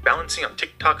across Hook balancing on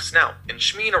Tick-Tock's snout, and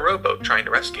Shmee in a rowboat trying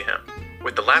to rescue him.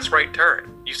 With the last right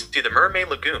turn, you see the Mermaid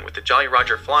Lagoon with the Jolly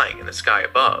Roger flying in the sky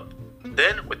above.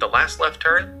 Then, with the last left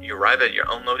turn, you arrive at your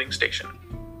unloading station.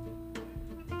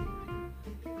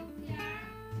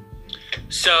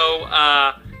 So,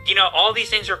 all these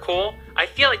things are cool. I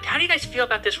feel like, how do you guys feel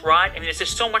about this ride? I mean, there's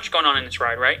just so much going on in this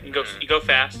ride, right? You go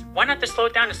fast. Why not just slow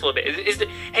it down just a little bit?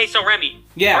 Hey, so Remy,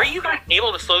 Yeah. Are you guys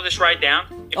able to slow this ride down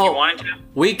if you wanted to?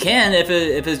 We can if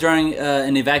it's during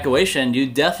an evacuation. You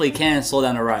definitely can slow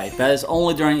down the ride. That is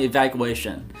only during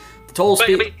evacuation. The total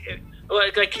speed.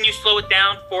 But, can you slow it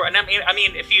down for? And I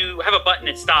mean, if you have a button,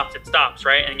 it stops,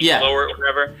 right? And you can lower it or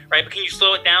whatever, right? But can you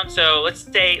slow it down? So let's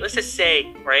just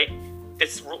say, right,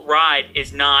 this ride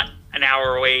is not an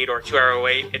hour wait or 2 hour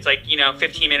wait. It's like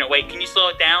 15-minute wait. Can you slow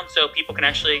it down so people can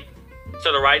actually?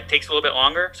 So the ride takes a little bit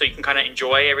longer, so you can kind of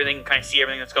enjoy everything, and kind of see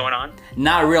everything that's going on.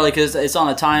 Not really, because it's on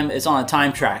a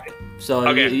time track.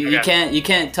 So you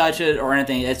can't touch it or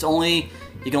anything. You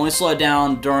can only slow it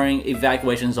down during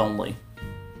evacuations only.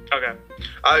 Okay.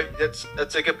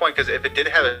 That's a good point, because if it did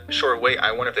have a short wait,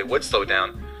 I wonder if they would slow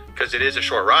down, because it is a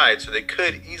short ride, so they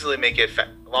could easily make it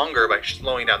longer by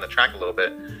slowing down the track a little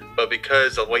bit. But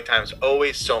because the wait time is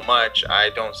always so much, I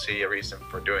don't see a reason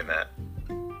for doing that.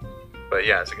 But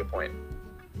yeah, it's a good point.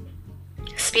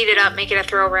 Speed it up, make it a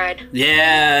thrill ride.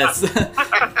 Yes.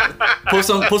 put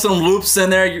some loops in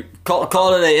there. You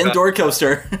call it an indoor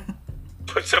coaster.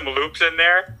 Put some loops in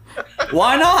there.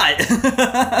 Why not?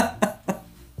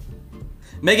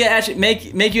 Make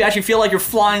you actually feel like you're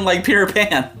flying like Peter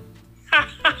Pan.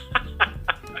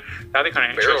 That'd be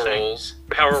kind of interesting.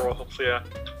 Barrel rolls, yeah.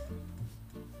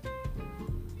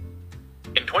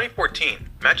 In 2014,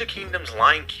 Magic Kingdom's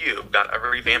Lion Cube got a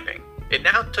revamping. It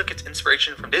now took its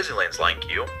inspiration from Disneyland's Lion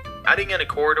Cube, adding in a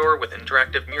corridor with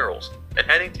interactive murals, and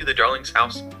heading through the Darling's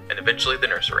house and eventually the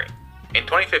nursery. In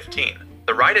 2015,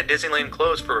 the ride at Disneyland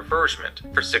closed for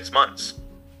refurbishment for 6 months.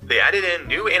 They added in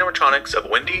new animatronics of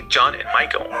Wendy, John, and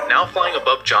Michael, now flying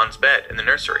above John's bed in the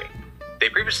nursery. They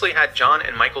previously had John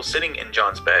and Michael sitting in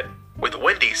John's bed, with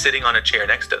Wendy sitting on a chair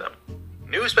next to them.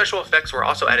 New special effects were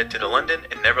also added to the London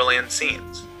and Neverland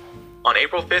scenes. On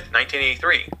April 5th,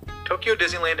 1983, Tokyo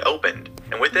Disneyland opened,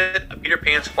 and with it, a Peter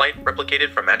Pan's flight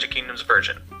replicated from Magic Kingdom's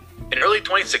version. In early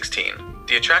 2016,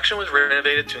 the attraction was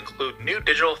renovated to include new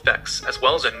digital effects, as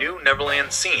well as a new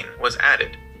Neverland scene was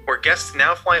added, where guests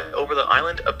now fly over the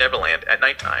island of Neverland at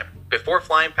nighttime, before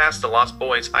flying past the Lost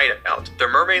Boys hideout, the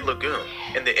Mermaid Lagoon,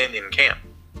 in the Indian camp.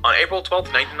 On April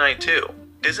 12, 1992,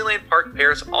 Disneyland Park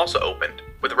Paris also opened,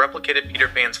 with a replicated Peter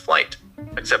Pan's flight,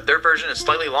 except their version is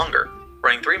slightly longer,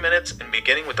 running 3 minutes and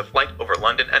beginning with a flight over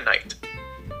London at night.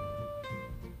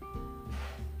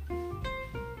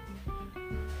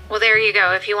 Well, there you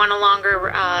go. If you want a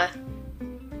longer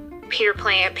Peter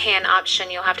Pan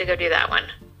option, you'll have to go do that one.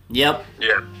 Yep.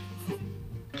 Yeah,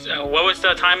 So what was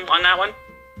the time on that one?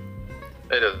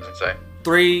 it doesn't say.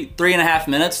 3.5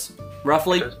 minutes,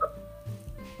 roughly.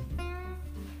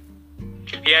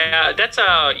 Yeah, that's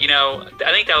I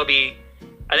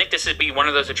think this would be one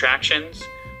of those attractions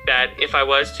that if I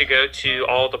was to go to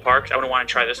all the parks, I would want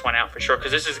to try this one out for sure,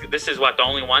 because this is what, the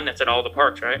only one that's at all the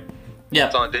parks, right? Yeah.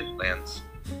 It's on Disneyland's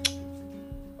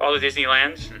All the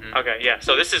Disneylands? Mhm. Okay, yeah.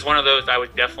 So this is one of those I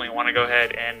would definitely want to go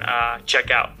ahead and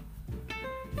check out.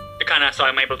 To kind of, so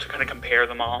I'm able to kind of compare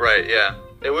them all. Right, yeah.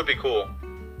 It would be cool.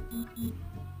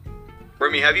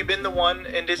 Remy, have you been the one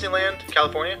in Disneyland,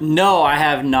 California? No, I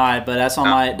have not, but that's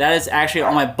on that is actually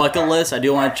on my bucket list. I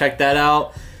do want to check that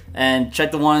out and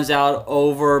check the ones out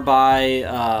over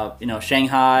by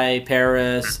Shanghai,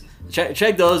 Paris.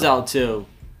 Check those out too.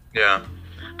 Yeah.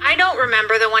 I don't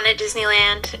remember the one at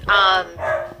Disneyland.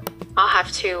 I'll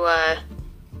have to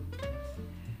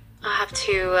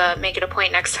make it a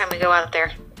point next time we go out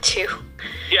there to.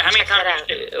 Yeah, how many Check that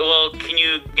times? Well, can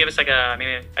you give us like a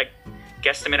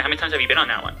guesstimate? How many times have you been on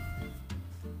that one?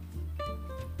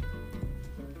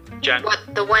 Jen? What,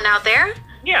 the one out there?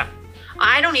 Yeah.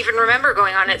 I don't even remember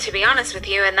going on it, to be honest with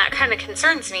you, and that kind of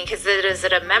concerns me because is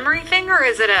it a memory thing or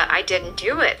is it a I didn't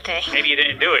do it thing? Maybe you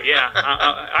didn't do it, yeah.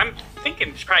 I'm thinking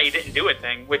it's probably you didn't do it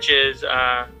thing, which is,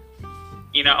 I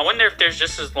wonder if there's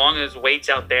just as long as waits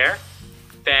out there,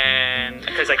 then,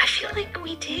 because like, I feel like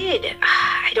we did.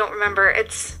 I don't remember.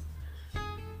 It's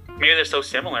maybe they're so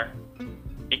similar.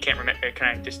 You can't remember,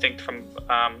 kind of distinct from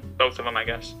both of them, I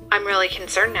guess. I'm really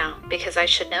concerned now because I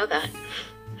should know that.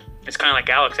 It's kind of like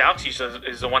Alex. Alex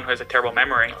is the one who has a terrible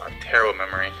memory. Terrible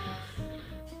memory.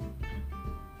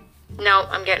 No,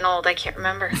 I'm getting old. I can't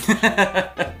remember.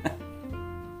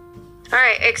 All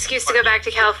right, excuse to go back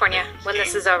to California when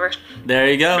this is over. There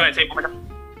you Go go. ahead, take one.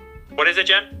 What is it,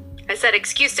 Jen? I said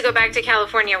excuse to go back to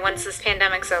California once this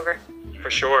pandemic's over.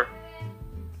 For sure.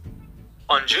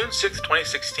 On June 6,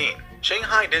 2016,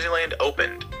 Shanghai Disneyland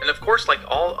opened, and of course, like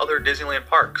all other Disneyland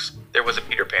parks, there was a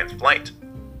Peter Pan's Flight.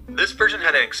 This version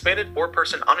had an expanded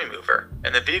 4-person Omnimover,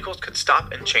 and the vehicles could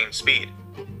stop and change speed.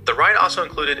 The ride also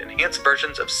included enhanced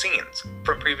versions of scenes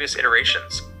from previous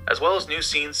iterations, as well as new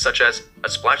scenes such as a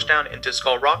splashdown into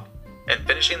Skull Rock, and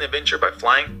finishing the adventure by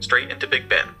flying straight into Big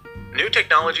Ben. New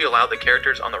technology allowed the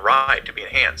characters on the ride to be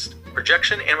enhanced.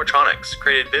 Projection animatronics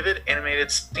created vivid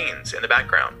animated scenes in the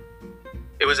background.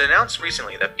 It was announced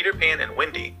recently that Peter Pan and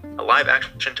Wendy, a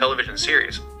live-action television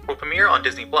series, will premiere on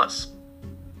Disney+.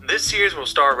 This series will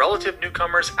star relative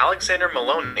newcomers Alexander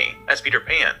Maloney as Peter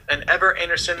Pan and Ever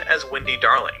Anderson as Wendy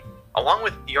Darling, along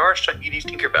with Yara Shahidi's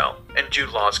Tinkerbell and Jude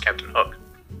Law's Captain Hook.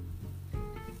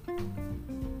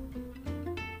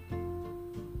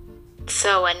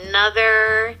 So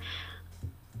another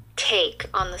take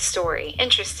on the story.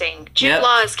 Interesting. Jude Yep.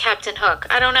 Law is Captain Hook.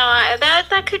 I don't know.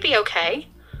 That could be okay.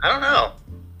 I don't know.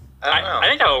 I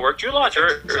think that will work. Jude Law is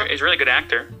a really good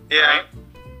actor. Yeah. Right?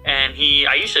 And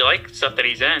I usually like stuff that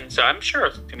he's in, so I'm sure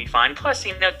it's going to be fine. Plus,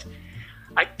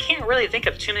 I can't really think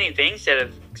of too many things that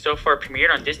have so far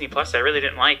premiered on Disney Plus that I really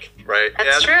didn't like. Right.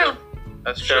 That's true.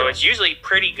 That's true. So it's usually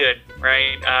pretty good,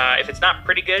 right? If it's not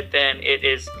pretty good, then it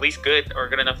is at least good or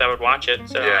good enough that I would watch it.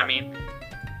 So, Yeah. I mean,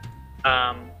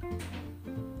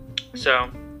 so,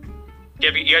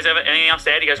 you guys have anything else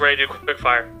to add? You guys ready to do quick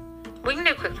fire? We can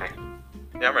do quick fire.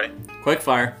 Yeah, I'm ready. Quick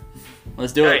fire.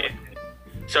 Let's do it. Alright.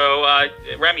 So,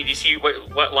 Remy, do you see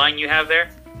what line you have there?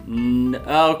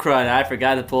 Oh crud! I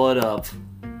forgot to pull it up.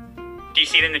 Do you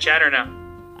see it in the chat or no?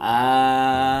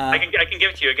 I can give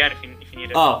it to you again if you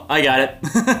need it. Oh, I got it.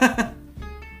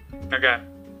 Okay.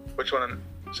 Which one?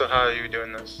 So how are you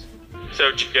doing this?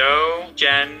 So Joe,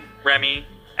 Jen, Remy,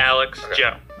 Alex, Okay.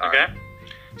 Joe. All Okay? right.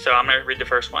 So I'm going to read the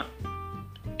first one.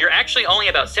 You're actually only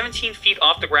about 17 feet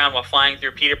off the ground while flying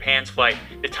through Peter Pan's Flight.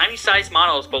 The tiny sized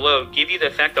models below give you the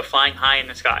effect of flying high in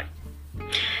the sky.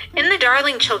 In the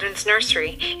Darling Children's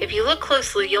Nursery, if you look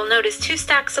closely, you'll notice 2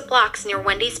 stacks of blocks near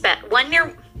Wendy's bed.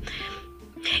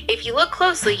 If you look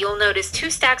closely, you'll notice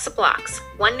 2 stacks of blocks,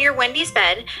 one near Wendy's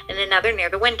bed and another near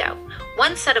the window.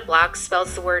 One set of blocks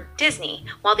spells the word Disney,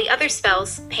 while the other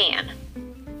spells Pan.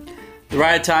 The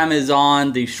ride time is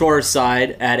on the shorter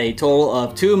side at a total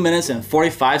of 2 minutes and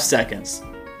 45 seconds.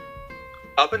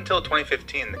 Up until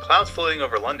 2015, the clouds floating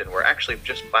over London were actually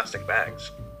just plastic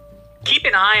bags. Keep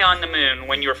an eye on the moon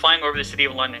when you're flying over the city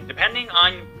of London. Depending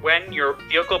on when your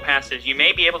vehicle passes, you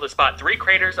may be able to spot 3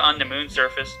 craters on the moon's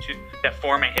surface that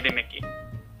form a hidden Mickey.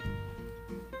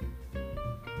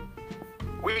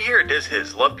 We here at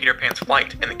DizHiz love Peter Pan's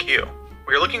Flight and the queue.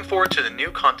 We are looking forward to the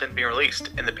new content being released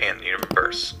in the Pan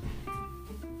universe.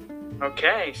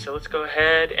 Okay, so let's go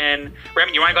ahead and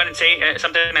Remy, you want to go ahead and say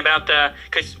something about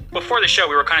because before the show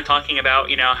we were kind of talking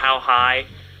about how high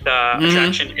the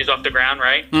attraction is off the ground,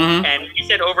 right? Mhm. And you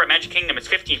said over at Magic Kingdom it's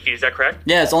 15 feet. Is that correct?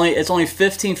 Yeah, it's only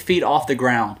 15 feet off the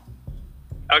ground.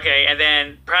 Okay, and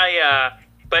then probably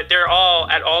but they're all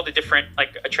at all the different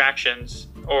attractions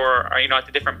or at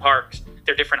the different parks.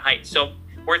 They're different heights. So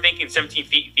we're thinking 17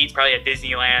 feet is probably at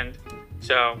Disneyland.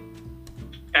 So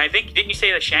And I think, didn't you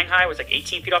say that Shanghai was like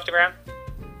 18 feet off the ground?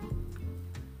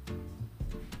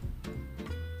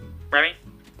 Remy?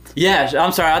 Yeah,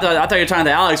 I'm sorry. I thought you were talking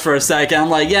to Alex for a second. I'm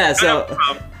like, yeah. So,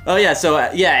 oh yeah. So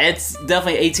yeah, it's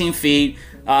definitely 18 feet.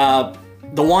 The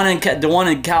one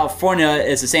in California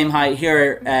is the same height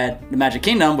here at the Magic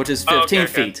Kingdom, which is 15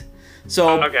 feet.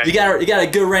 So you got a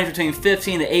good range between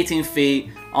 15 to 18 feet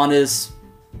on this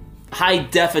high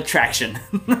def attraction.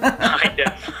 High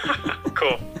def.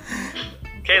 Cool.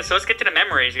 Okay, so let's get to the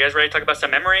memories. You guys ready to talk about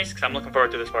some memories? Because I'm looking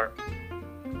forward to this part.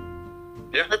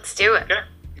 Yeah. Let's do it.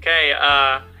 Okay.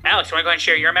 Alex, you want to go ahead and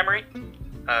share your memory?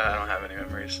 I don't have any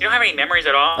memories. You don't have any memories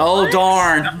at all? Oh,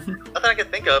 darn. Nothing I can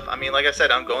think of. I mean, like I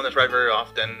said, I don't go on this ride very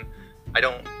often.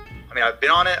 I've been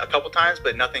on it a couple times,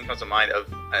 but nothing comes to mind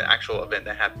of an actual event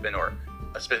that happened or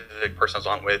a specific person I was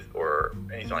on with or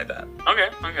anything like that.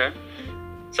 Okay.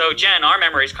 So, Jen, our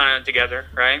memory's kind of together,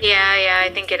 right? Yeah,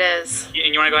 I think it is.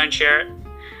 And you want to go ahead and share it?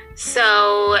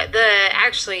 So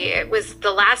it was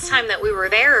the last time that we were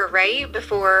there, right?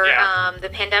 Before the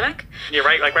pandemic. Yeah,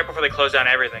 right. Like right before they closed down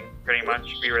everything, pretty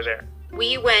much. We were there.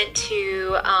 We went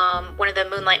to one of the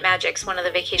Moonlight Magics, one of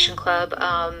the vacation club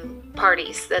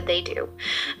parties that they do,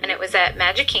 and it was at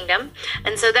Magic Kingdom.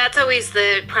 And so that's always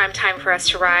the prime time for us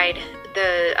to ride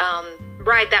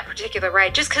that particular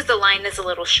ride, just because the line is a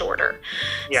little shorter.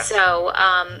 Yeah. So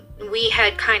we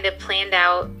had kind of planned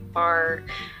out our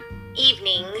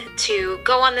evening to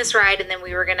go on this ride, and then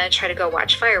we were gonna try to go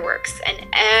watch fireworks, and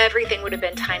everything would have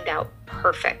been timed out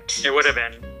perfect. It would have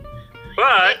been,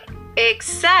 but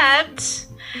except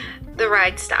the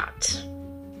ride stopped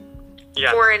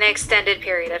for an extended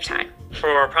period of time.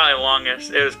 For probably the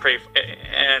longest, it was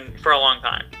and for a long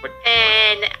time.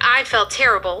 And I felt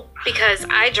terrible because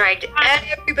I dragged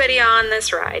everybody on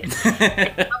this ride.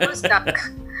 I was stuck.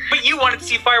 But you wanted to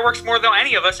see fireworks more than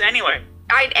any of us anyway.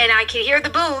 I could hear the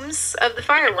booms of the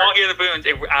fireworks. I'll hear the booms.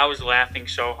 I was laughing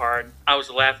so hard. I was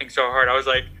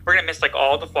like, we're going to miss like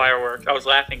all the fireworks. I was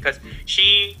laughing because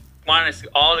she wanted us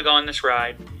all to go on this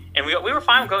ride. And we were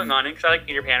fine going on it because I like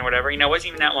Peter Pan or whatever. It wasn't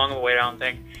even that long of a wait, I don't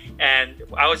think. And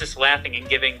I was just laughing and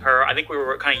giving her, I think we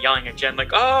were kind of yelling at Jen,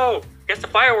 like, oh, I guess the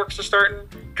fireworks are starting.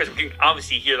 Because we can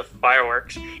obviously hear the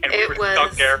fireworks. And we were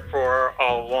stuck there for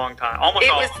a long time. Almost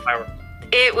all the fireworks.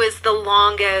 It was the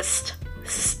longest.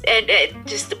 And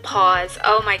just a pause.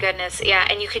 Oh my goodness, yeah.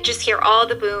 And you could just hear all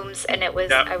the booms, and it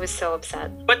was. Yep. I was so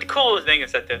upset. But the coolest thing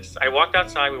is that I walked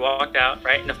outside. We walked out,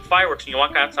 right, and the fireworks. When you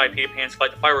walk outside Peter Pan's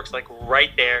Flight, the fireworks like right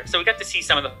there. So we got to see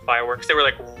some of the fireworks. They were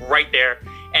like right there,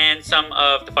 and some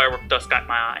of the firework dust got in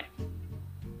my eye.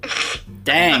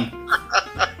 Dang.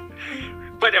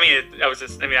 But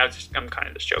I'm kind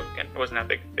of just joking. It wasn't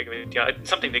that big of a deal.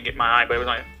 Something did get my eye, but it was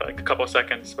only for like a couple of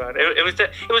seconds. But it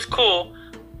was cool.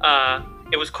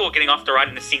 It was cool getting off the ride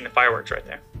and seeing the fireworks right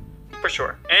there, for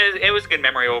sure. And it was a good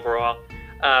memory overall,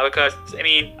 because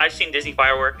I've seen Disney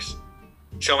fireworks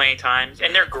so many times,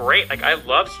 and they're great. Like I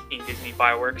love seeing Disney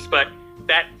fireworks, but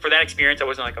for that experience, I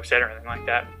wasn't like upset or anything like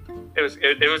that. It was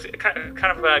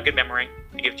kind of a good memory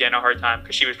to give Jen a hard time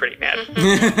because she was pretty mad.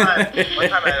 One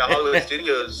time at Hollywood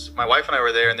Studios, my wife and I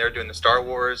were there, and they were doing the Star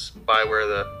Wars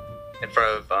in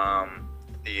front of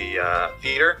the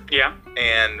theater. Yeah.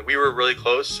 And we were really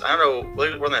close. I don't know,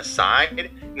 we're on the side,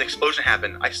 and the explosion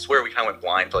happened. I swear we kind of went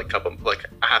blind for like a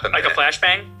half a minute. Like a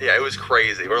flashbang? Yeah, it was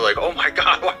crazy. We're like, oh my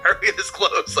God, why are we this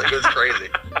close? Like, it was crazy.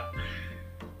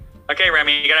 Okay,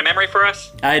 Remy, you got a memory for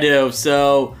us? I do.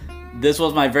 So this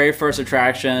was my very first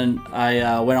attraction.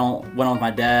 I went on with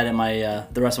my dad and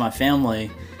the rest of my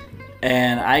family.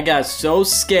 And I got so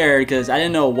scared because I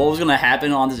didn't know what was going to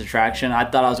happen on this attraction. I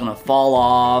thought I was going to fall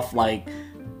off.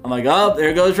 I'm like, oh,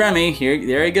 there goes Remy.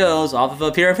 There he goes, off of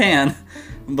a Peter Pan.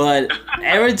 But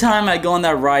every time I go on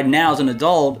that ride now as an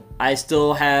adult, I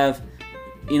still have,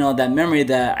 that memory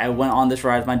that I went on this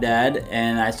ride with my dad,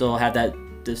 and I still have that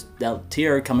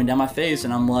tear coming down my face,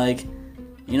 and I'm like,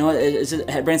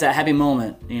 it brings that happy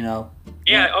moment,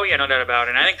 Yeah, oh yeah, no doubt about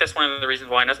it. And I think that's one of the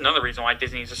reasons why, and that's another reason why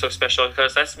Disney's is so special,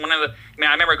 because that's one of the,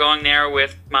 I remember going there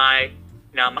with my,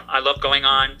 I love going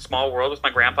on Small World with my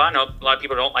grandpa. I know a lot of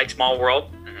people don't like Small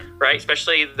World, right?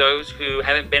 Especially those who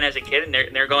haven't been as a kid and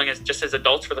they're going just as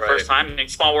adults for the first time.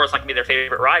 Small World's not going to be their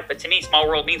favorite ride, but to me, Small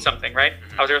World means something, right?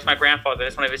 I was there with my grandfather.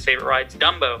 That's one of his favorite rides.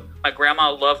 Dumbo. My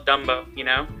grandma loved Dumbo,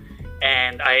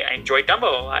 and I enjoyed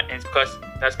Dumbo a lot, and it's because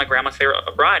that's my grandma's favorite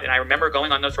ride. And I remember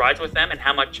going on those rides with them and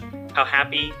how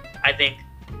happy I think.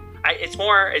 It's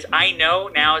more as I know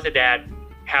now as a dad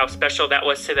how special that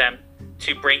was to them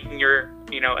to bring your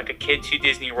like a kid to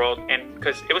Disney World, and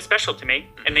because it was special to me,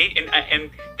 and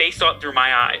they saw it through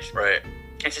my eyes. Right.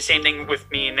 It's the same thing with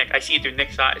me and Nick. I see it through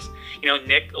Nick's eyes. You know,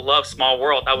 Nick loves Small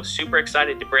World. I was super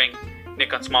excited to bring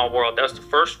Nick on Small World. That was the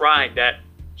first ride that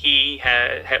he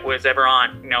was ever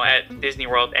on, you know, at Disney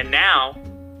World. And now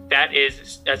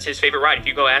that's his favorite ride. If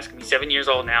you go ask him, he's 7 years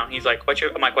old now. He's like, what's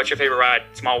your favorite ride?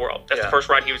 Small World. That's the first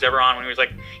ride he was ever on when he was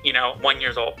like, you know, 1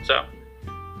 year old. So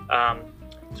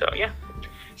yeah.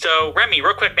 So Remy,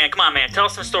 real quick, man, come on, man, tell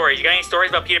us some stories. You got any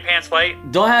stories about Peter Pan's flight?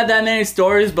 Don't have that many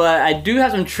stories, but I do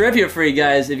have some trivia for you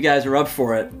guys if you guys are up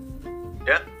for it.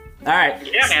 Yeah. All right.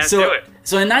 Yeah, man, let's do it.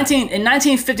 So in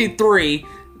 1953,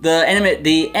 the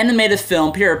animated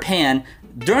film Peter Pan,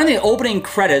 during the opening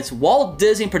credits, Walt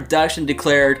Disney Production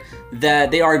declared that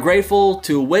they are grateful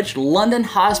to which London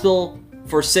hospital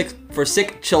for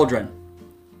sick children?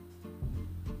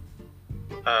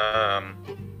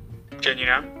 Jen, you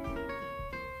know?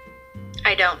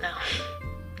 I don't know.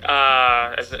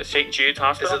 Is it St. Jude's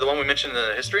Hospital? Is it the one we mentioned in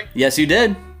the history? Yes, you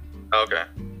did. Oh, okay.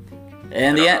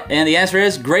 And the answer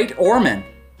is Great Ormond.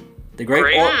 The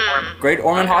Great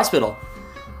Ormond Hospital.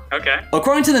 Okay.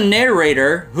 According to the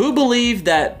narrator, who believed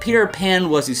that Peter Pan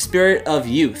was the spirit of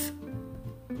youth?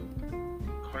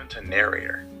 According to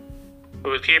narrator.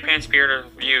 Who was Peter Pan's spirit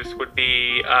of youth would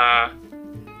be, I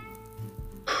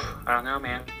don't know,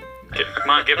 man. Come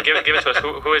on, give it to us.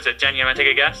 Who is it? Jen, you want to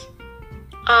take a guess?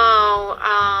 Oh,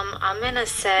 I'll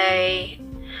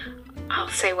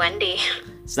say Wendy.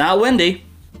 It's not Wendy.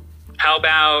 How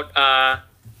about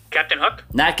Captain Hook?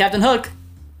 Not Captain Hook.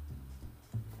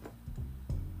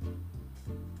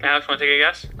 Alex, want to take a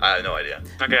guess? I have no idea.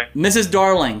 Okay. Mrs.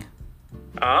 Darling.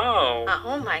 Oh.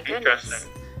 Oh my goodness. Interesting.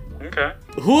 Okay.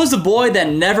 Who was the boy that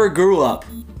never grew up?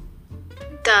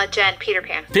 Jen, Peter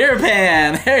Pan. Peter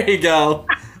Pan. There you go.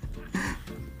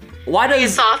 Why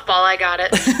does Softball, I got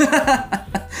it.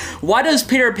 Why does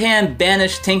Peter Pan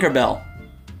banish Tinkerbell?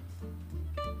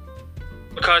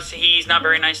 Because he's not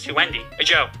very nice to Wendy.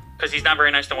 Joe, because he's not very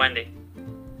nice to Wendy.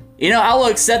 You know, I will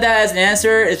accept that as an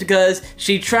answer. It's because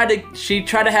she tried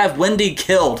to have Wendy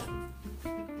killed.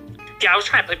 Yeah, I was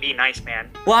trying to be nice,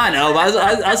 man. Well, I know, but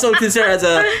I still consider it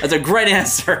as a great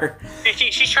answer.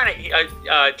 She's trying to.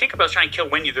 Tinkerbell's trying to kill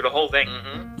Wendy through the whole thing.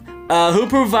 Mm-hmm.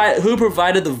 Who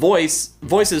provided the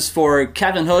voices for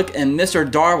Captain Hook and Mr.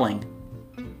 Darling?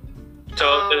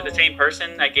 So it was the same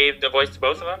person that gave the voice to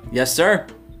both of them? Yes, sir.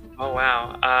 Oh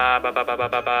wow.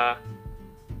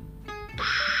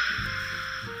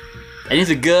 And he's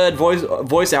a good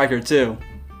voice actor too.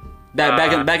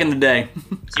 Back in the day.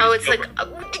 Oh, it's like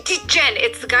Jen.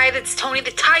 It's the guy that's Tony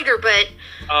the Tiger, but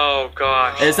Oh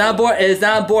gosh. It's not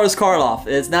Boris Karloff.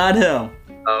 It's not him.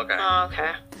 Oh, okay. oh,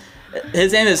 okay.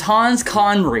 His name is Hans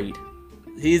Conried.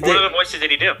 What other voices did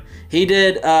he do? He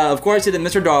did, of course, he did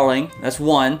Mr. Darling. That's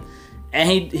one, and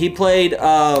he played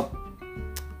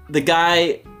the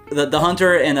guy, the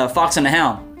hunter in Fox and the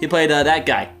Hound. He played that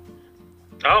guy.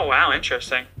 Oh wow,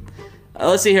 interesting.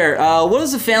 Let's see here. What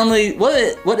is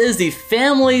the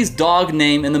family's dog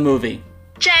name in the movie?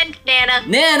 Jen, Nana.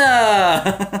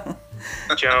 Nana.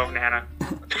 Joe, Nana.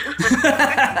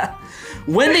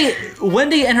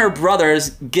 Wendy and her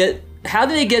brothers how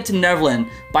did they get to Neverland?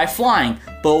 By flying.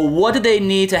 But what did they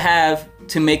need to have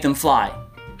to make them fly?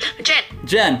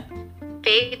 Jen.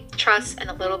 Faith, trust,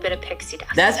 and a little bit of pixie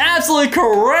dust. That's absolutely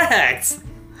correct.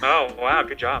 Oh wow,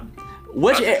 good job.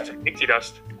 Pixie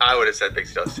dust. I would have said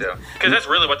pixie dust too. Because that's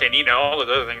really what they need. All of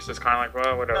the other things is kind of like,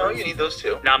 well, whatever. No, you need those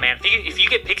too. Nah, man. If you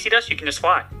get pixie dust, you can just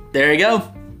fly. There you go.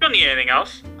 You don't need anything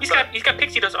else. He's got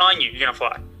pixie dust on you. You're gonna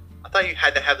fly. I thought you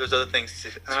had to have those other things.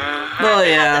 Well,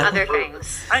 yeah. Other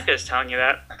things. I'm just telling you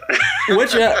that.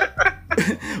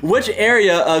 Which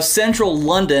area of central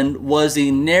London was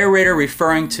the narrator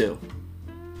referring to?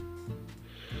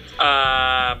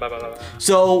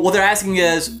 So what they're asking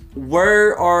is,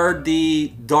 where are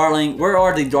the Darling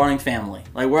family?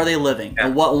 Like, where are they living? Yeah.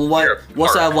 And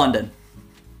what side of London?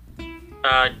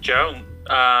 Joe.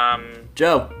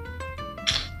 Joe.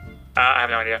 I have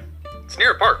no idea. It's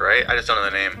near a park, right? I just don't know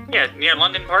the name. Yeah, near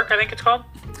London Park, I think it's called.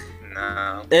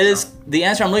 No. It is. The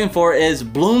answer I'm looking for is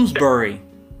Bloomsbury.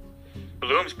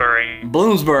 Bloomsbury.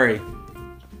 Bloomsbury.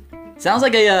 Sounds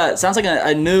like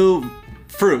a new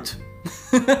fruit.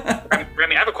 Remy,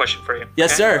 I have a question for you.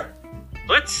 Yes, okay? sir.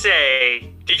 Let's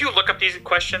say, did you look up these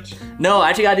questions? No,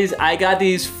 I got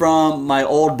these from my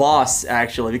old boss,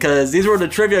 actually, because these were the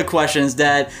trivia questions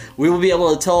that we will be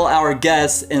able to tell our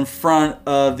guests in front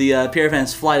of the Peter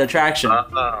Pan's flight attraction.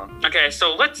 Okay,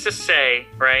 so let's just say,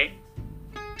 right?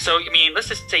 So, I mean, let's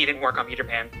just say you didn't work on Peter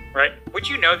Pan, right? Would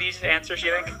you know these answers,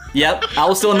 you think? Yep, I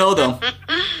will still know them.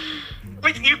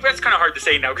 That's kind of hard to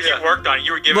say now because you worked on it.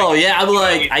 You were giving. Well, yeah, I'm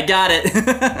like, I got it.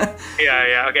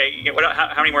 Yeah. Okay.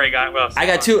 How many more you got? What else? I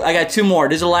got two more.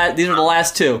 These are the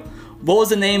last two. What was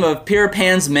the name of Peter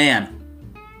Pan's man?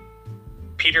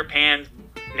 Peter Pan,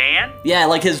 Nan. Yeah,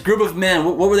 like his group of men.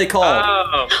 What were they called?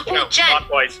 Oh, Jen. Lost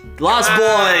Boys. Lost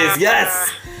Boys.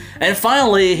 Yes. And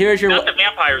finally, here's your Not the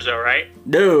vampires, though, right?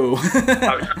 no.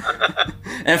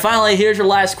 And finally, here's your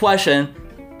last question.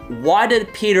 Why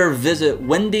did Peter visit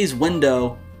Wendy's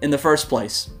window in the first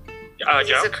place? He's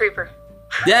Joe. a creeper.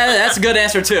 Yeah, that's a good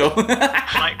answer too.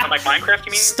 Like Minecraft,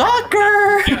 you mean?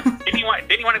 Stalker. Didn't you want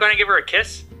to go in and give her a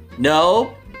kiss?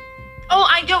 No. Oh,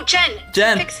 I know, Jen.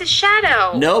 Jen. Fix his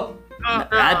shadow. Nope. Not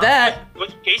that.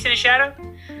 Was Jason a shadow?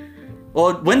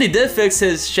 Well, Wendy did fix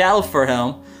his shadow for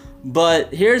him,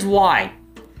 but here's why.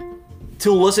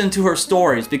 To listen to her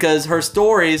stories, because her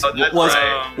stories that's was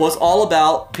right. was all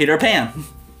about Peter Pan.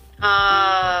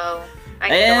 Oh. I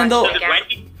need And to watch the- it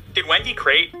again. Did Wendy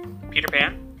create Peter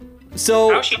Pan? How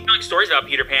So is she telling stories about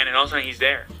Peter Pan and all of a sudden he's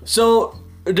there?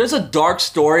 there's a dark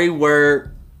story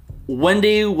where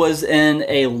Wendy was in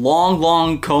a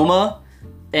long coma,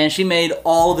 and she made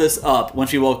all this up when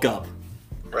she woke up.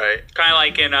 Right. Kind of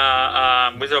like in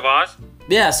Wizard of Oz.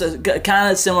 Yeah, so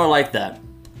kind of similar like that.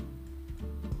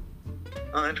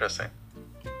 Oh, interesting.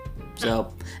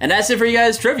 So, and that's it for you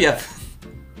guys trivia.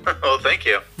 Oh, thank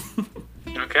you.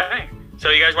 Okay. So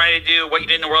you guys wanted to do what you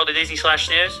did in the world of Disney /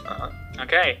 News?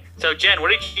 Okay. So Jen, what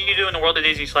did you do in the world of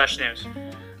Disney / News?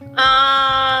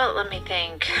 Let me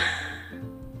think.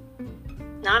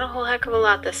 Not a whole heck of a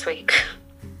lot this week.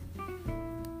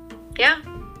 Yeah?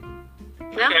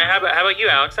 No? Okay, how about you,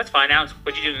 Alex? That's fine. Alex,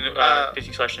 what did you do in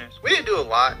Disney / News? We didn't do a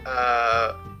lot.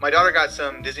 My daughter got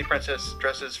some Disney princess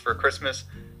dresses for Christmas,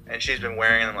 and she's been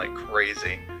wearing them like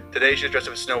crazy. Today she was dressed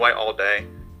up as Snow White all day,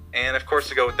 and of course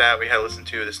to go with that, we had to listen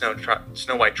to the Snow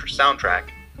White soundtrack,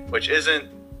 which isn't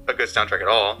a good soundtrack at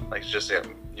all. Like, it's just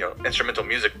instrumental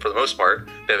music for the most part.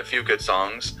 They have a few good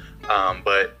songs,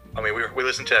 but I mean we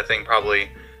listened to that thing probably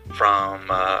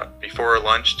from before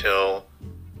lunch till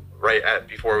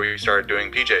before we started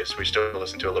doing PJs. We still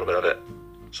listened to a little bit of it.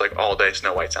 It's like all day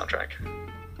Snow White soundtrack.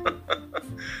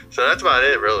 So that's about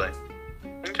it, really.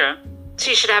 Okay. So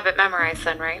you should have it memorized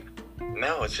then, right?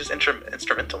 No, it's just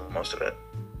instrumental, most of it.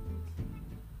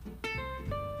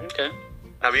 Okay.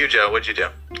 How about you, Joe? What'd you do?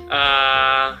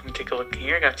 Let me take a look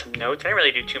here. I got some notes. I didn't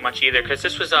really do too much either because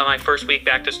this was my first week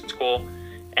back to school,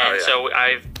 and so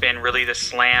I've been really just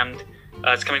slammed.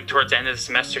 It's coming towards the end of the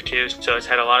semester too, so it's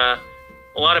had a lot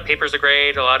of papers to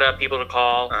grade, a lot of people to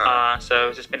call. So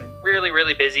it's just been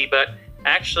really busy. But I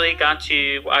actually got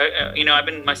to,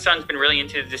 my son's been really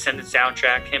into the Descendants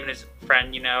soundtrack. Him and his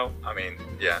friend, I mean,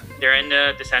 yeah. they're in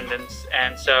the Descendants,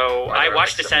 and so Well, I they're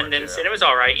watched like similar Descendants, too. and it was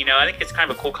all right. I think it's kind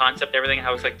of a cool concept. Everything,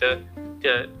 how it's like the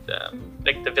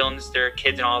villains, their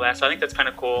kids, and all that. So I think that's kind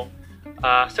of cool.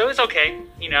 So it's okay.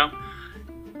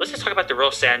 Let's just talk about the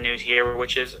real sad news here,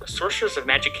 which is Sorcerers of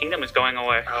Magic Kingdom is going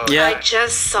away. Oh, Yeah. I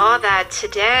just saw that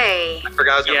today. I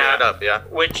forgot I was going to Yeah. bring that up, yeah.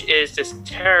 Which is just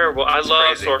terrible. I love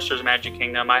crazy. Sorcerers of Magic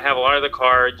Kingdom. I have a lot of the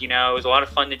cards. It was a lot of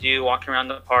fun to do walking around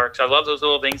the parks. I love those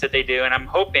little things that they do, and I'm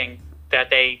hoping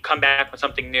that they come back with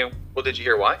something new. Well, did you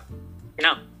hear why?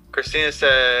 No. Christina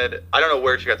said, I don't know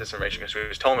where she got this information because we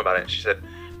was telling me about it. And she said,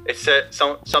 it said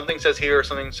something says here or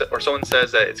someone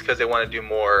says that it's because they want to do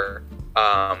more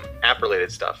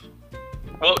app-related stuff.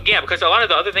 Well, yeah, because a lot of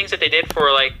the other things that they did for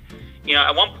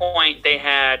at one point they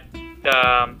had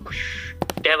the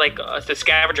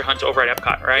scavenger hunts over at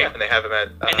Epcot, right? Yeah, and they have them at.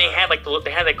 And they had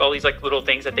all these little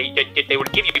things that they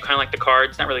would give you kind of like the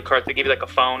cards, not really cards. They give you like a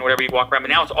phone, whatever you walk around. But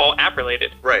now it's all app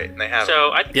related. Right, and they have.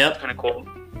 So I think Yep. that's kind of cool.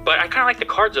 But I kind of like the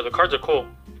cards though. The cards are cool.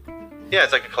 Yeah,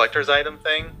 it's like a collector's item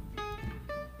thing.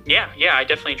 Yeah, I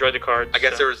definitely enjoyed the cards. I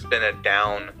guess so. there's been a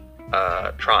down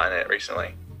trot in it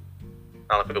recently.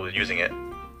 Not a lot of people using it.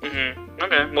 Mm-hmm.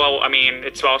 Okay. Well, I mean,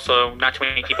 it's also not too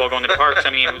many people going to the parks. I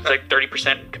mean, it was like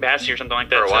 30% capacity or something like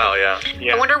that. For a so- while, yeah.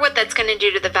 Yeah. I wonder what that's going to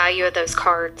do to the value of those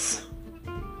cards.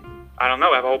 I don't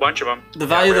know. I have a whole bunch of them. The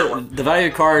value rare of one. the value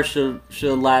of cars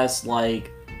should last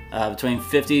like between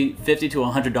 $50 to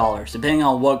 $100, depending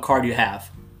on what card you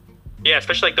have. Yeah,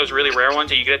 especially like those really rare ones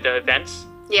that you get at the events.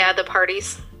 Yeah, the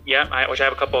parties. Yeah, which I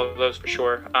have a couple of those for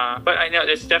sure. But I know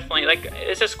it's definitely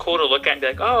it's just cool to look at and be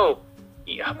like, oh,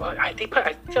 yeah. But I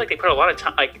feel like they put a lot of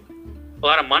time, a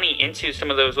lot of money into some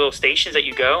of those little stations that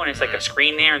you go, and it's like a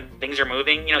screen there and things are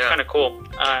moving. It's Yeah. kind of cool.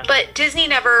 But Disney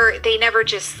never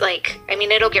just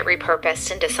it'll get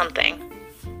repurposed into something.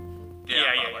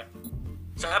 Yeah.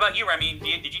 So how about you, Remy?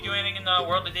 Did you do anything in the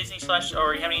world of Disney /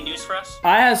 or you have any news for us?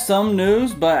 I have some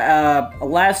news, but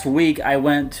last week I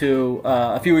went to,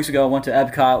 a few weeks ago, I went to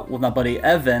Epcot with my buddy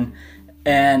Evan,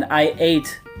 and I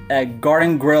ate at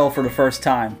Garden Grill for the first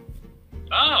time.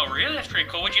 Oh, really? That's pretty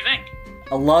cool. What'd you think?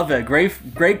 I love it.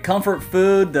 Great comfort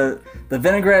food. The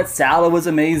vinaigrette salad was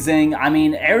amazing. I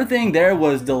mean, everything there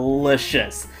was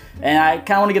delicious. And I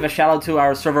kind of want to give a shout out to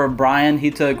our server, Brian. He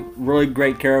took really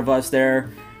great care of us there.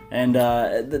 And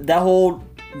that whole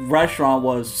restaurant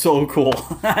was so cool.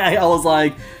 I was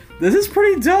like, this is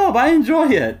pretty dope. I enjoy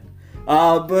it.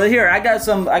 But here, I got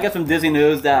some Disney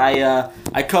news that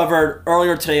I covered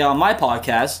earlier today on my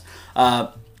podcast.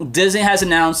 Disney has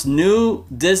announced new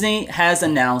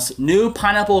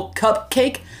pineapple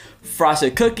cupcake,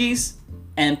 frosted cookies,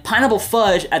 and pineapple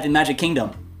fudge at the Magic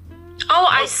Kingdom. Oh,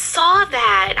 I saw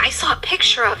that. I saw a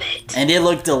picture of it. And it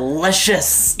looked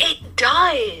delicious. It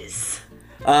does.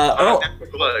 Earl,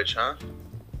 Fudge, huh?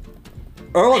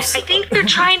 Earl, I think they're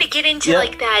trying to get into Yeah.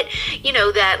 like that,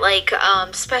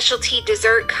 specialty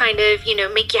dessert kind of,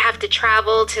 make you have to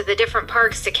travel to the different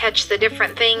parks to catch the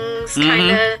different things, kind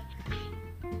of.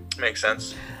 Makes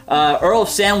sense. Earl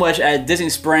Sandwich at Disney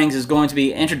Springs is going to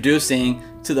be introducing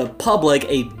to the public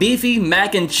a beefy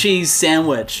mac and cheese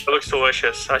sandwich. It looks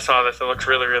delicious. I saw this. It looks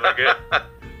really, really good. A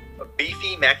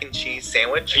beefy mac and cheese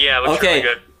sandwich? Yeah, it looks Okay,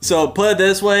 really good. so put it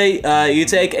this way, you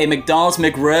take a McDonald's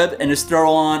McRib and just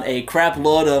throw on a crap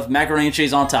load of macaroni and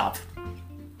cheese on top.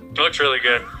 It looks really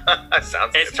good. That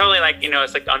sounds It's good. totally like,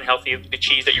 it's like unhealthy, the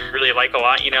cheese that you really like a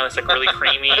lot, it's like really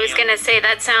creamy. I was going to say,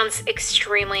 that sounds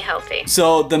extremely healthy.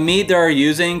 So the meat they're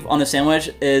using on the sandwich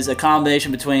is a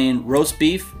combination between roast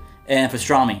beef and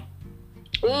pastrami.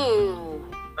 Ooh.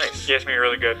 Nice. Yeah, it's gonna be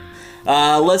really good.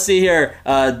 Let's see here.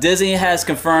 Disney has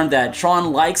confirmed that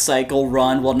Tron Light Cycle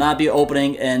Run will not be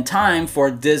opening in time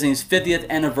for Disney's 50th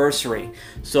anniversary.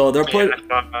 So they're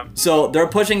they're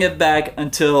pushing it back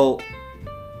until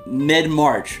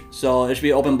mid-March. So it should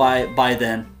be open by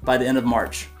the end of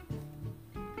March.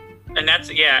 And that's,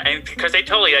 and because they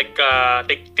totally,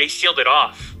 they sealed it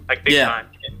off, like, big Yeah. time.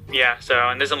 Yeah, so,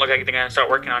 and it doesn't look like they're gonna start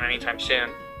working on it anytime soon.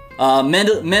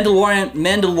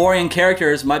 Mandalorian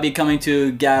characters might be coming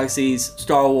to Galaxy's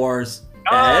Star Wars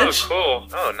Oh, Edge. cool.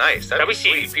 Oh, nice. That'd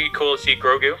be cool to see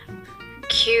Grogu.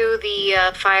 Cue the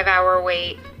 5-hour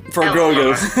wait. For Oh.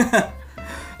 Grogu.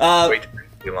 Wait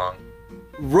too long.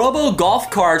 Robo golf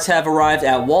carts have arrived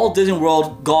at Walt Disney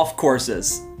World golf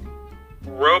courses.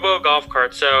 Robo golf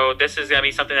cart. So this is gonna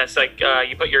be something that's like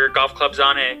you put your golf clubs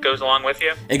on and it goes along with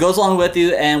you. It goes along with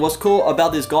you, and what's cool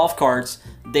about these golf carts,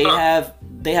 they have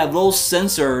little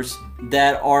sensors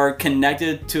that are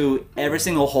connected to every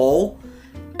single hole,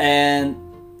 and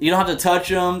you don't have to touch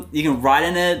them. You can ride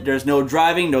in it. There's no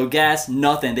driving, no gas,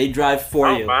 nothing. They drive for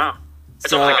Oh you. wow!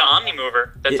 It's So- almost like an Omni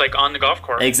Mover that's like on the golf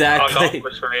course. Exactly. Golf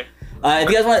course for you. If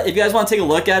you guys want to take a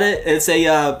look at it, it's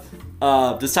a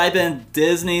just type in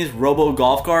Disney's Robo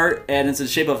golf cart, and it's in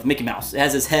the shape of Mickey Mouse. It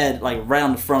has his head like right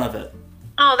on the front of it.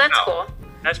 Oh, that's Oh. cool.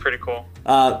 That's pretty cool.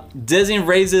 Disney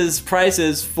raises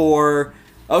prices for.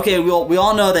 Okay, we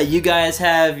all know that you guys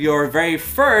have your very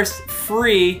first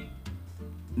free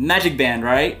Magic Band,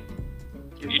 right?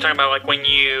 You're talking about like when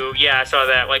you, I saw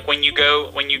that. Like when you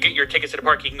get your tickets to the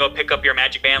park, you can go pick up your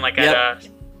Magic Band like Yep. at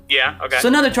yeah, okay. So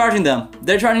now they're charging them.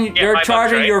 They're charging $5,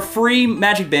 right? your free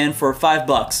Magic Band for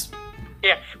 $5.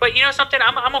 Yeah, but you know something?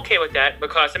 I'm okay with that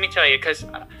because let me tell you, because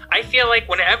I feel like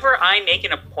whenever I make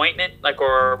an appointment, like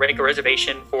or make a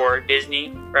reservation for Disney,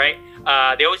 right?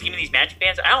 They always give me these Magic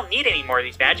Bands. I don't need any more of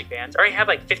these Magic Bands. I already have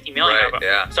like 50 million Right, of them.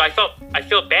 yeah. So I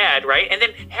feel bad, right? And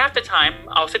then half the time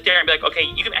I'll sit there and be like, okay,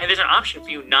 there's an option for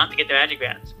you not to get the Magic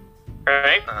Bands,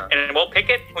 right? Uh-huh. And then we'll pick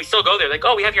it. And we still go there, like,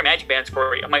 oh, we have your Magic Bands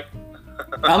for you. I'm like,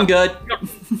 I'm good.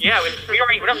 yeah, we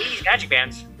don't need these Magic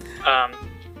Bands.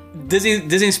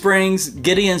 Disney Springs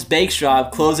Gideon's Bake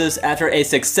Shop closes after a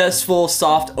successful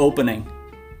soft opening.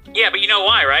 Yeah, but you know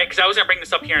why, right? Because I was gonna bring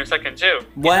this up here in a second too.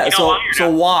 What? You know why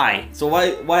or not? Why? So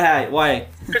why?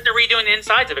 Because they're redoing the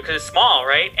insides of it because it's small,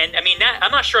 right? And I mean,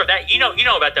 I'm not sure of that. You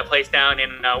know about that place down in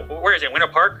where is it? Winter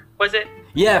Park, was it?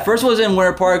 Yeah, first was in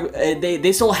Winter Park.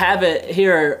 They still have it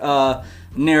here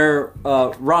near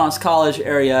Rollins College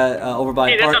area over by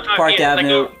Yeah, that's what I'm talking- Park yeah, like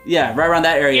Avenue. Yeah, right around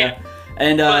that area.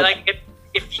 And But like,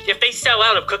 if they sell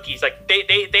out of cookies, like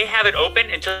they have it open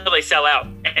until they sell out,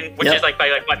 and which Yep. is like by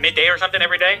like what, midday or something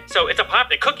every day. So it's a pop.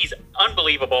 The cookie's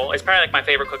unbelievable. It's probably like my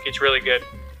favorite cookie. It's really good.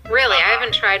 Really, I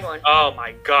haven't tried one. Oh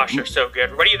my gosh, they're so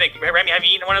good. What do you think, Remy? Have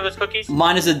you eaten one of those cookies?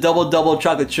 mine is a double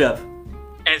chocolate chip.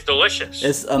 And it's delicious.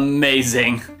 It's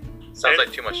amazing. Sounds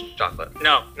like too much chocolate.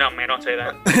 No, man, don't say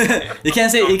that. You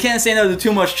can't say no to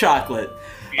too much chocolate.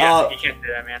 Yeah, you can't do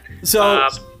that, man. So,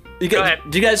 go ahead.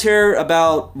 did you guys hear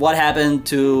about what happened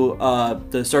to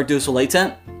the Cirque du Soleil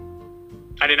tent?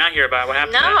 I did not hear about it. What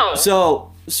happened. No.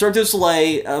 So, Cirque du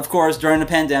Soleil, of course, during the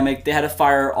pandemic, they had to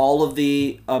fire all of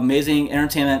the amazing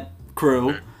entertainment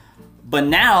crew. But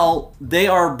now they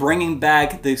are bringing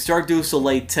back the Cirque du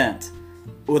Soleil tent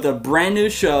with a brand new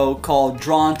show called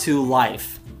Drawn to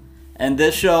Life. And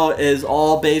this show is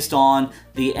all based on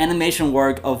the animation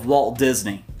work of Walt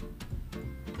Disney.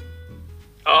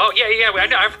 Oh yeah. I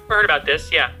know. I've heard about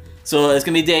this. Yeah. So it's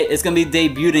gonna be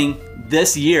debuting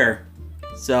this year.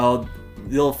 So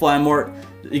you'll find more.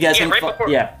 You guys can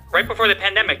right before the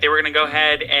pandemic, they were going to go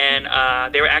ahead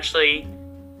and they were actually,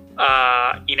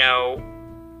 about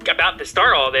to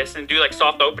start all this and do like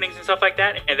soft openings and stuff like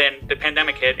that. And then the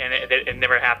pandemic hit and it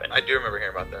never happened. I do remember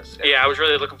hearing about this. Yeah, I was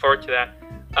really looking forward to that.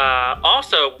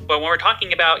 Also, but when we're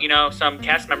talking about, some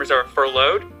cast members that are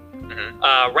furloughed,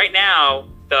 right now,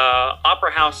 the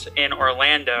Opera House in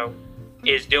Orlando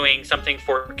is doing something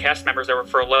for cast members that were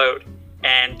furloughed.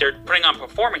 And they're putting on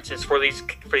performances for these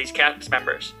cast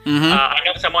members. I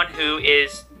know someone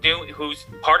who's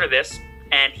part of this,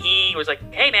 and he was like,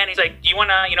 "Hey man," he's like, "Do you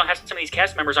want to have some of these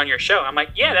cast members on your show?" I'm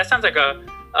like, "Yeah, that sounds like a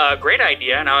great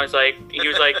idea." And I was like, he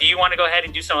was like, "Do you want to go ahead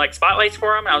and do some like spotlights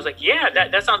for him?" And I was like, "Yeah,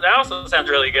 that also sounds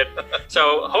really good."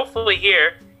 So hopefully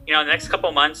here, in the next couple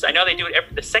of months, I know they do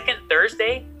it the second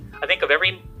Thursday, I think, of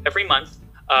every month.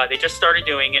 They just started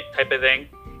doing it, type of thing.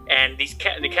 And the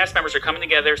cast members are coming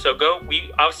together. So we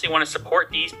obviously want to support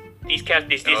these Disney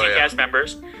cast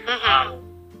members.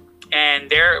 And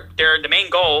the main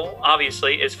goal,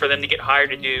 obviously, is for them to get hired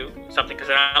to do something because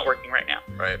they're not working right now.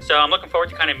 Right. So I'm looking forward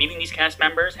to kind of meeting these cast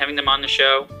members, having them on the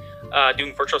show,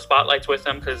 doing virtual spotlights with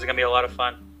them because it's going to be a lot of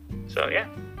fun. So, yeah.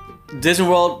 Disney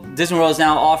World is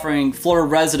now offering Florida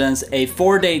residents a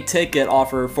 4-day ticket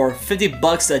offer for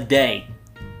 $50 a day.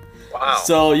 Wow.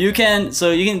 So you can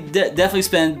definitely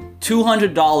spend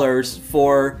 $200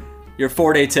 for your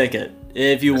 4-day ticket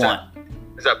if you want.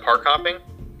 Is that park hopping?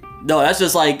 No, that's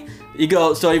just like you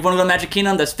go. So if you want to go to Magic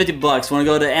Kingdom, that's $50. You want to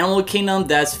go to Animal Kingdom,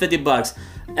 that's $50.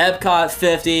 Epcot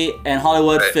 $50 and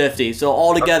Hollywood $50. So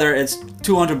altogether, it's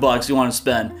 $200 you want to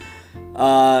spend.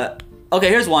 Okay,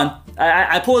 here's one.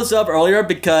 I pulled this up earlier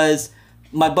because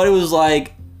my buddy was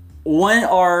like, when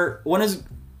is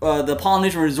the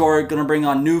Polynesian Resort gonna bring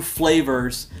on new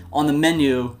flavors on the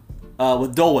menu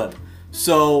with Dole Whip?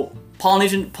 So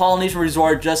Polynesian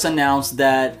Resort just announced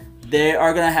that they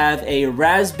are gonna have a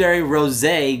raspberry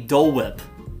rosé Dole Whip.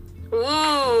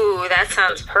 Ooh, that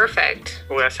sounds perfect.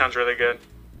 Oh, that sounds really good.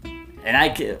 And I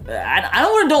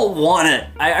don't want it.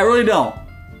 I really don't.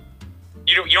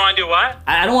 You want to do what?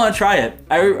 I don't want to try it.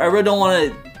 I really don't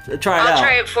want to try it out. I'll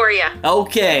try it for you.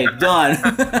 Okay, done.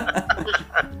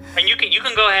 And you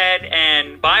can go ahead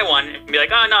and buy one and be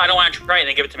like, "Oh no, I don't want to try it," and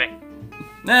then give it to me.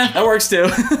 That works too.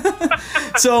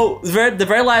 So the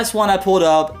very last one I pulled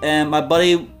up, and my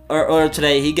buddy earlier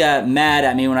today, he got mad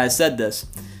at me when I said this.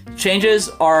 Changes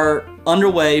are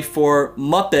underway for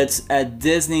Muppets at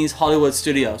Disney's Hollywood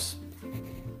Studios.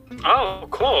 Oh,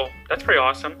 cool. That's pretty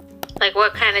awesome. Like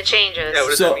what kind of changes? Yeah, what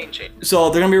does that mean, change?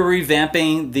 So they're gonna be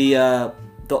revamping the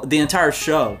entire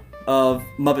show of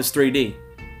Muppets 3D.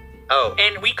 Oh.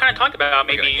 And we kind of talked about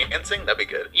maybe enhancing. That'd be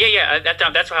good. Yeah.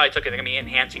 That's how I took it. They're gonna be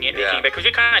enhancing it, Yeah. because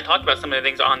we kind of talked about some of the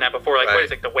things on that before, like what is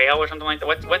like the whale or something like that.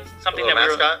 What's something that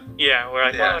mascot? We're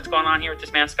like, well, what's going on here with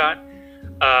this mascot?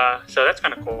 So that's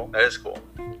kind of cool. That is cool.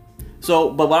 So,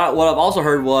 but what I've also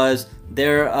heard was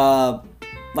they're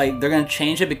gonna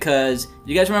change it because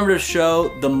you guys remember the show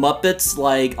The Muppets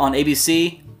on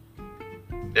ABC?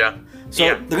 Yeah. So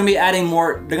they're gonna be adding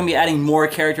more. They're gonna be adding more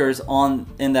characters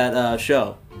in that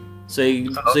show. So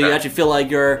you actually feel like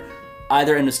you're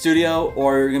either in the studio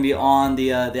or you're gonna be on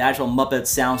the actual Muppet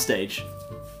soundstage.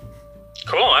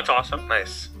 Cool. That's awesome.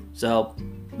 Nice. So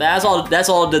that's all. That's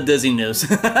all the Disney news.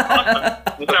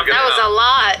 That was a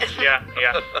lot. Yeah.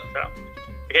 So,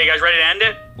 okay, you guys ready to end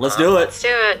it? Let's do it. Let's do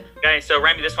it. Okay, so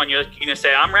Remy, this one you're gonna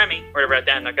say I'm Remy. We're at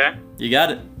the end, okay? You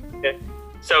got it. Okay.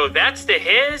 So that's the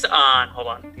his on. Hold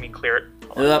on, let me clear it.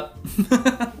 Yep.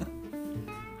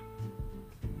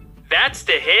 That's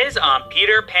the his on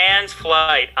Peter Pan's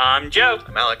Flight. I'm Joe.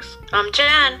 I'm Alex. I'm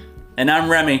Jen. And I'm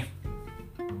Remy.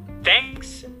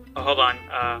 Thanks. Oh, hold on.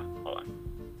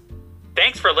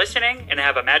 Thanks for listening, and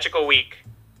have a magical week.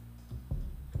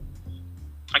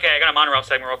 Okay, I got a monorail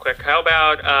segment real quick. How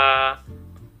about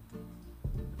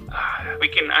I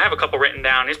have a couple written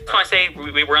down. I just want to say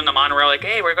we were on the monorail, like,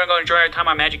 hey, we're gonna go enjoy our time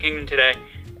on Magic Kingdom today,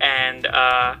 and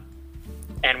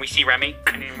we see Remy,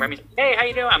 and Remy's, hey, how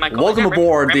you doing? I'm like, welcome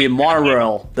aboard the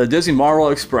monorail, the Disney Monorail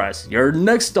Express. Your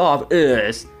next stop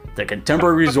is the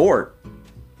Contemporary Resort.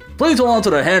 Please hold on to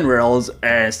the handrails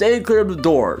and stay clear of the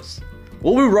doors.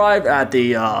 We'll arrive at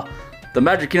the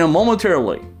Magic Kingdom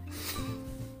momentarily.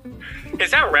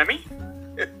 Is that Remy?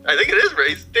 I think it is.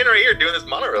 He's standing right here doing this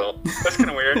monorail. That's kind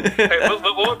of weird. Hey,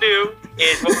 what we'll do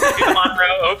is we'll do the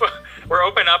monorail. We're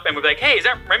open up and we'll be like, hey, is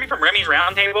that Remy from Remy's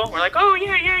Round Table? We're like, oh,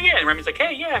 yeah. And Remy's like,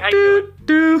 hey, yeah, how you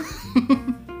doing?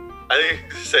 I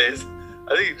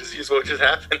think you just use what just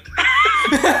happened.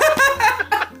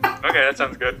 Okay, that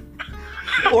sounds good.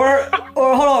 Or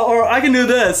hold on, or I can do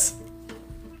this.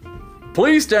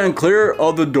 Please stand clear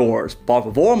of the doors. Por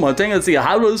favor, manténganse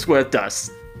alejados with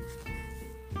us.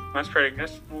 That's pretty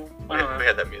good. We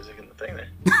had that music in the thing there.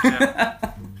 Yeah.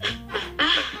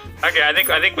 Okay, I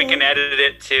think we can edit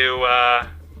it to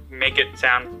make it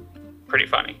sound pretty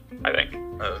funny. I think.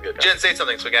 That was good. Jen, say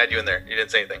something so we can add you in there. You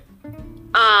didn't say anything.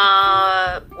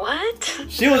 What?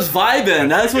 She was vibing.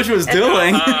 That's what she was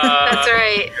doing. That's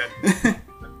right.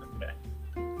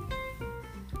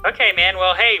 Okay, man.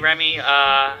 Well, hey, Remy.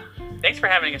 Thanks for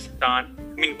having us on.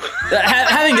 I mean,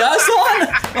 Having us on?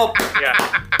 Oh, yeah.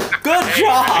 good Hey,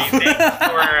 job.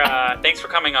 Remy, thanks for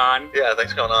coming on. Yeah,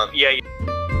 thanks for coming on. Yeah.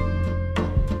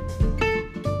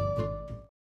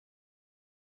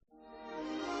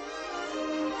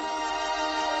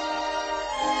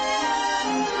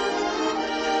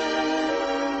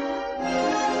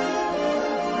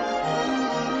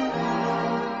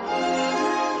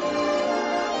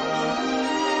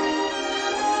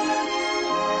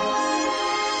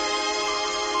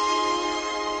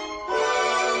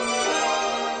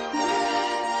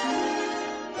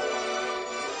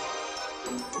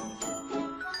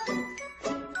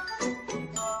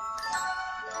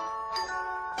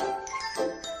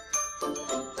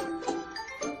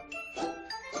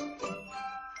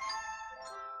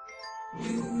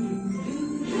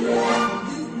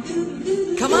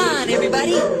 Come on,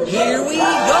 everybody, here we go!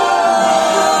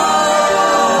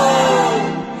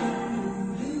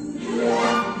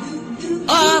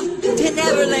 Off to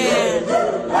Neverland!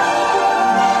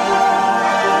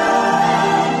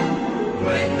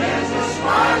 When there's a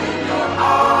smile in your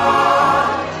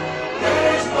heart,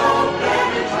 there's no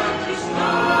better time to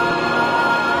smile.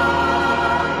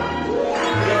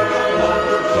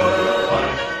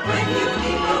 When you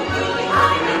leave your building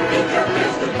behind and think your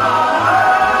place goodbye.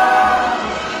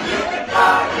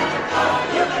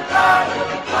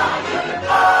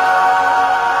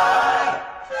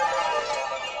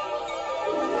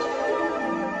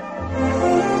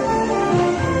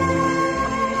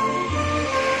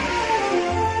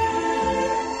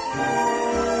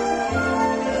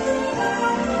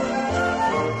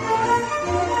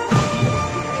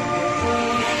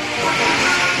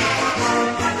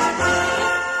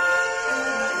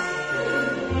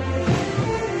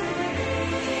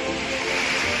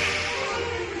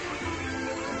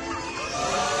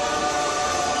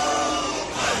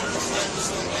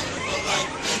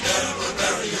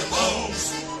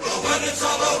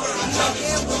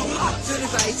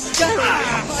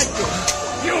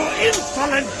 You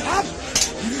insolent pup!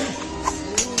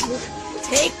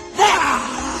 Take that!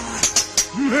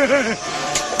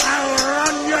 I'll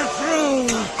run you through!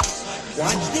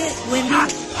 Watch this, Wendy.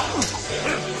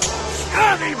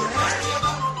 Scurvy brat!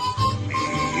 Me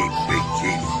eat big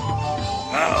chief.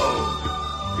 How?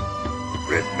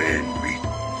 Red man meet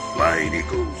flying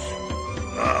eagles.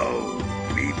 How?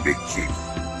 Me big chief.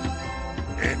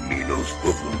 And me no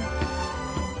spoofum.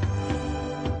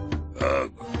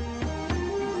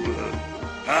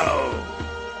 How?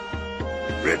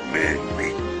 Red man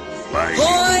meet flying eagles.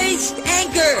 Hoist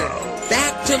anchor!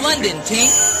 Back to London,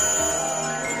 Tink.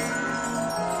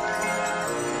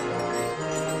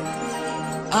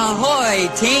 Ahoy,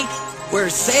 Tink. We're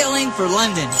sailing for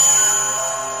London.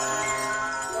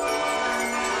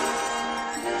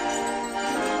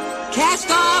 Cast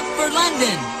off for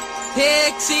London.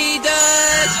 Pixie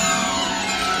Dust.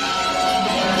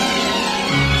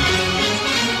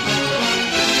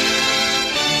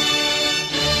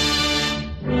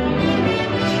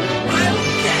 I'll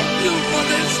get you for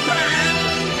this, man!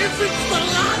 If it's the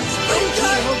last thing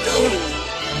I'll do!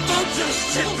 Don't just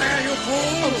sit there, you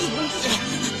fool!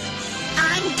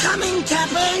 I'm coming,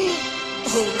 Captain.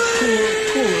 Oh, poor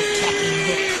Captain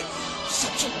Hook.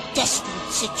 Such a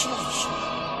desperate situation.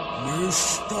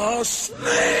 Mr.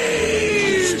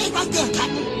 Snape! Stay right there,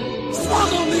 Captain.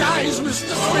 Follow the eyes,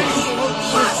 Mr. Snape!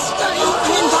 Master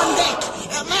Lieutenant on deck.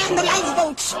 Man the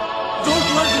lifeboats. Don't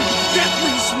let it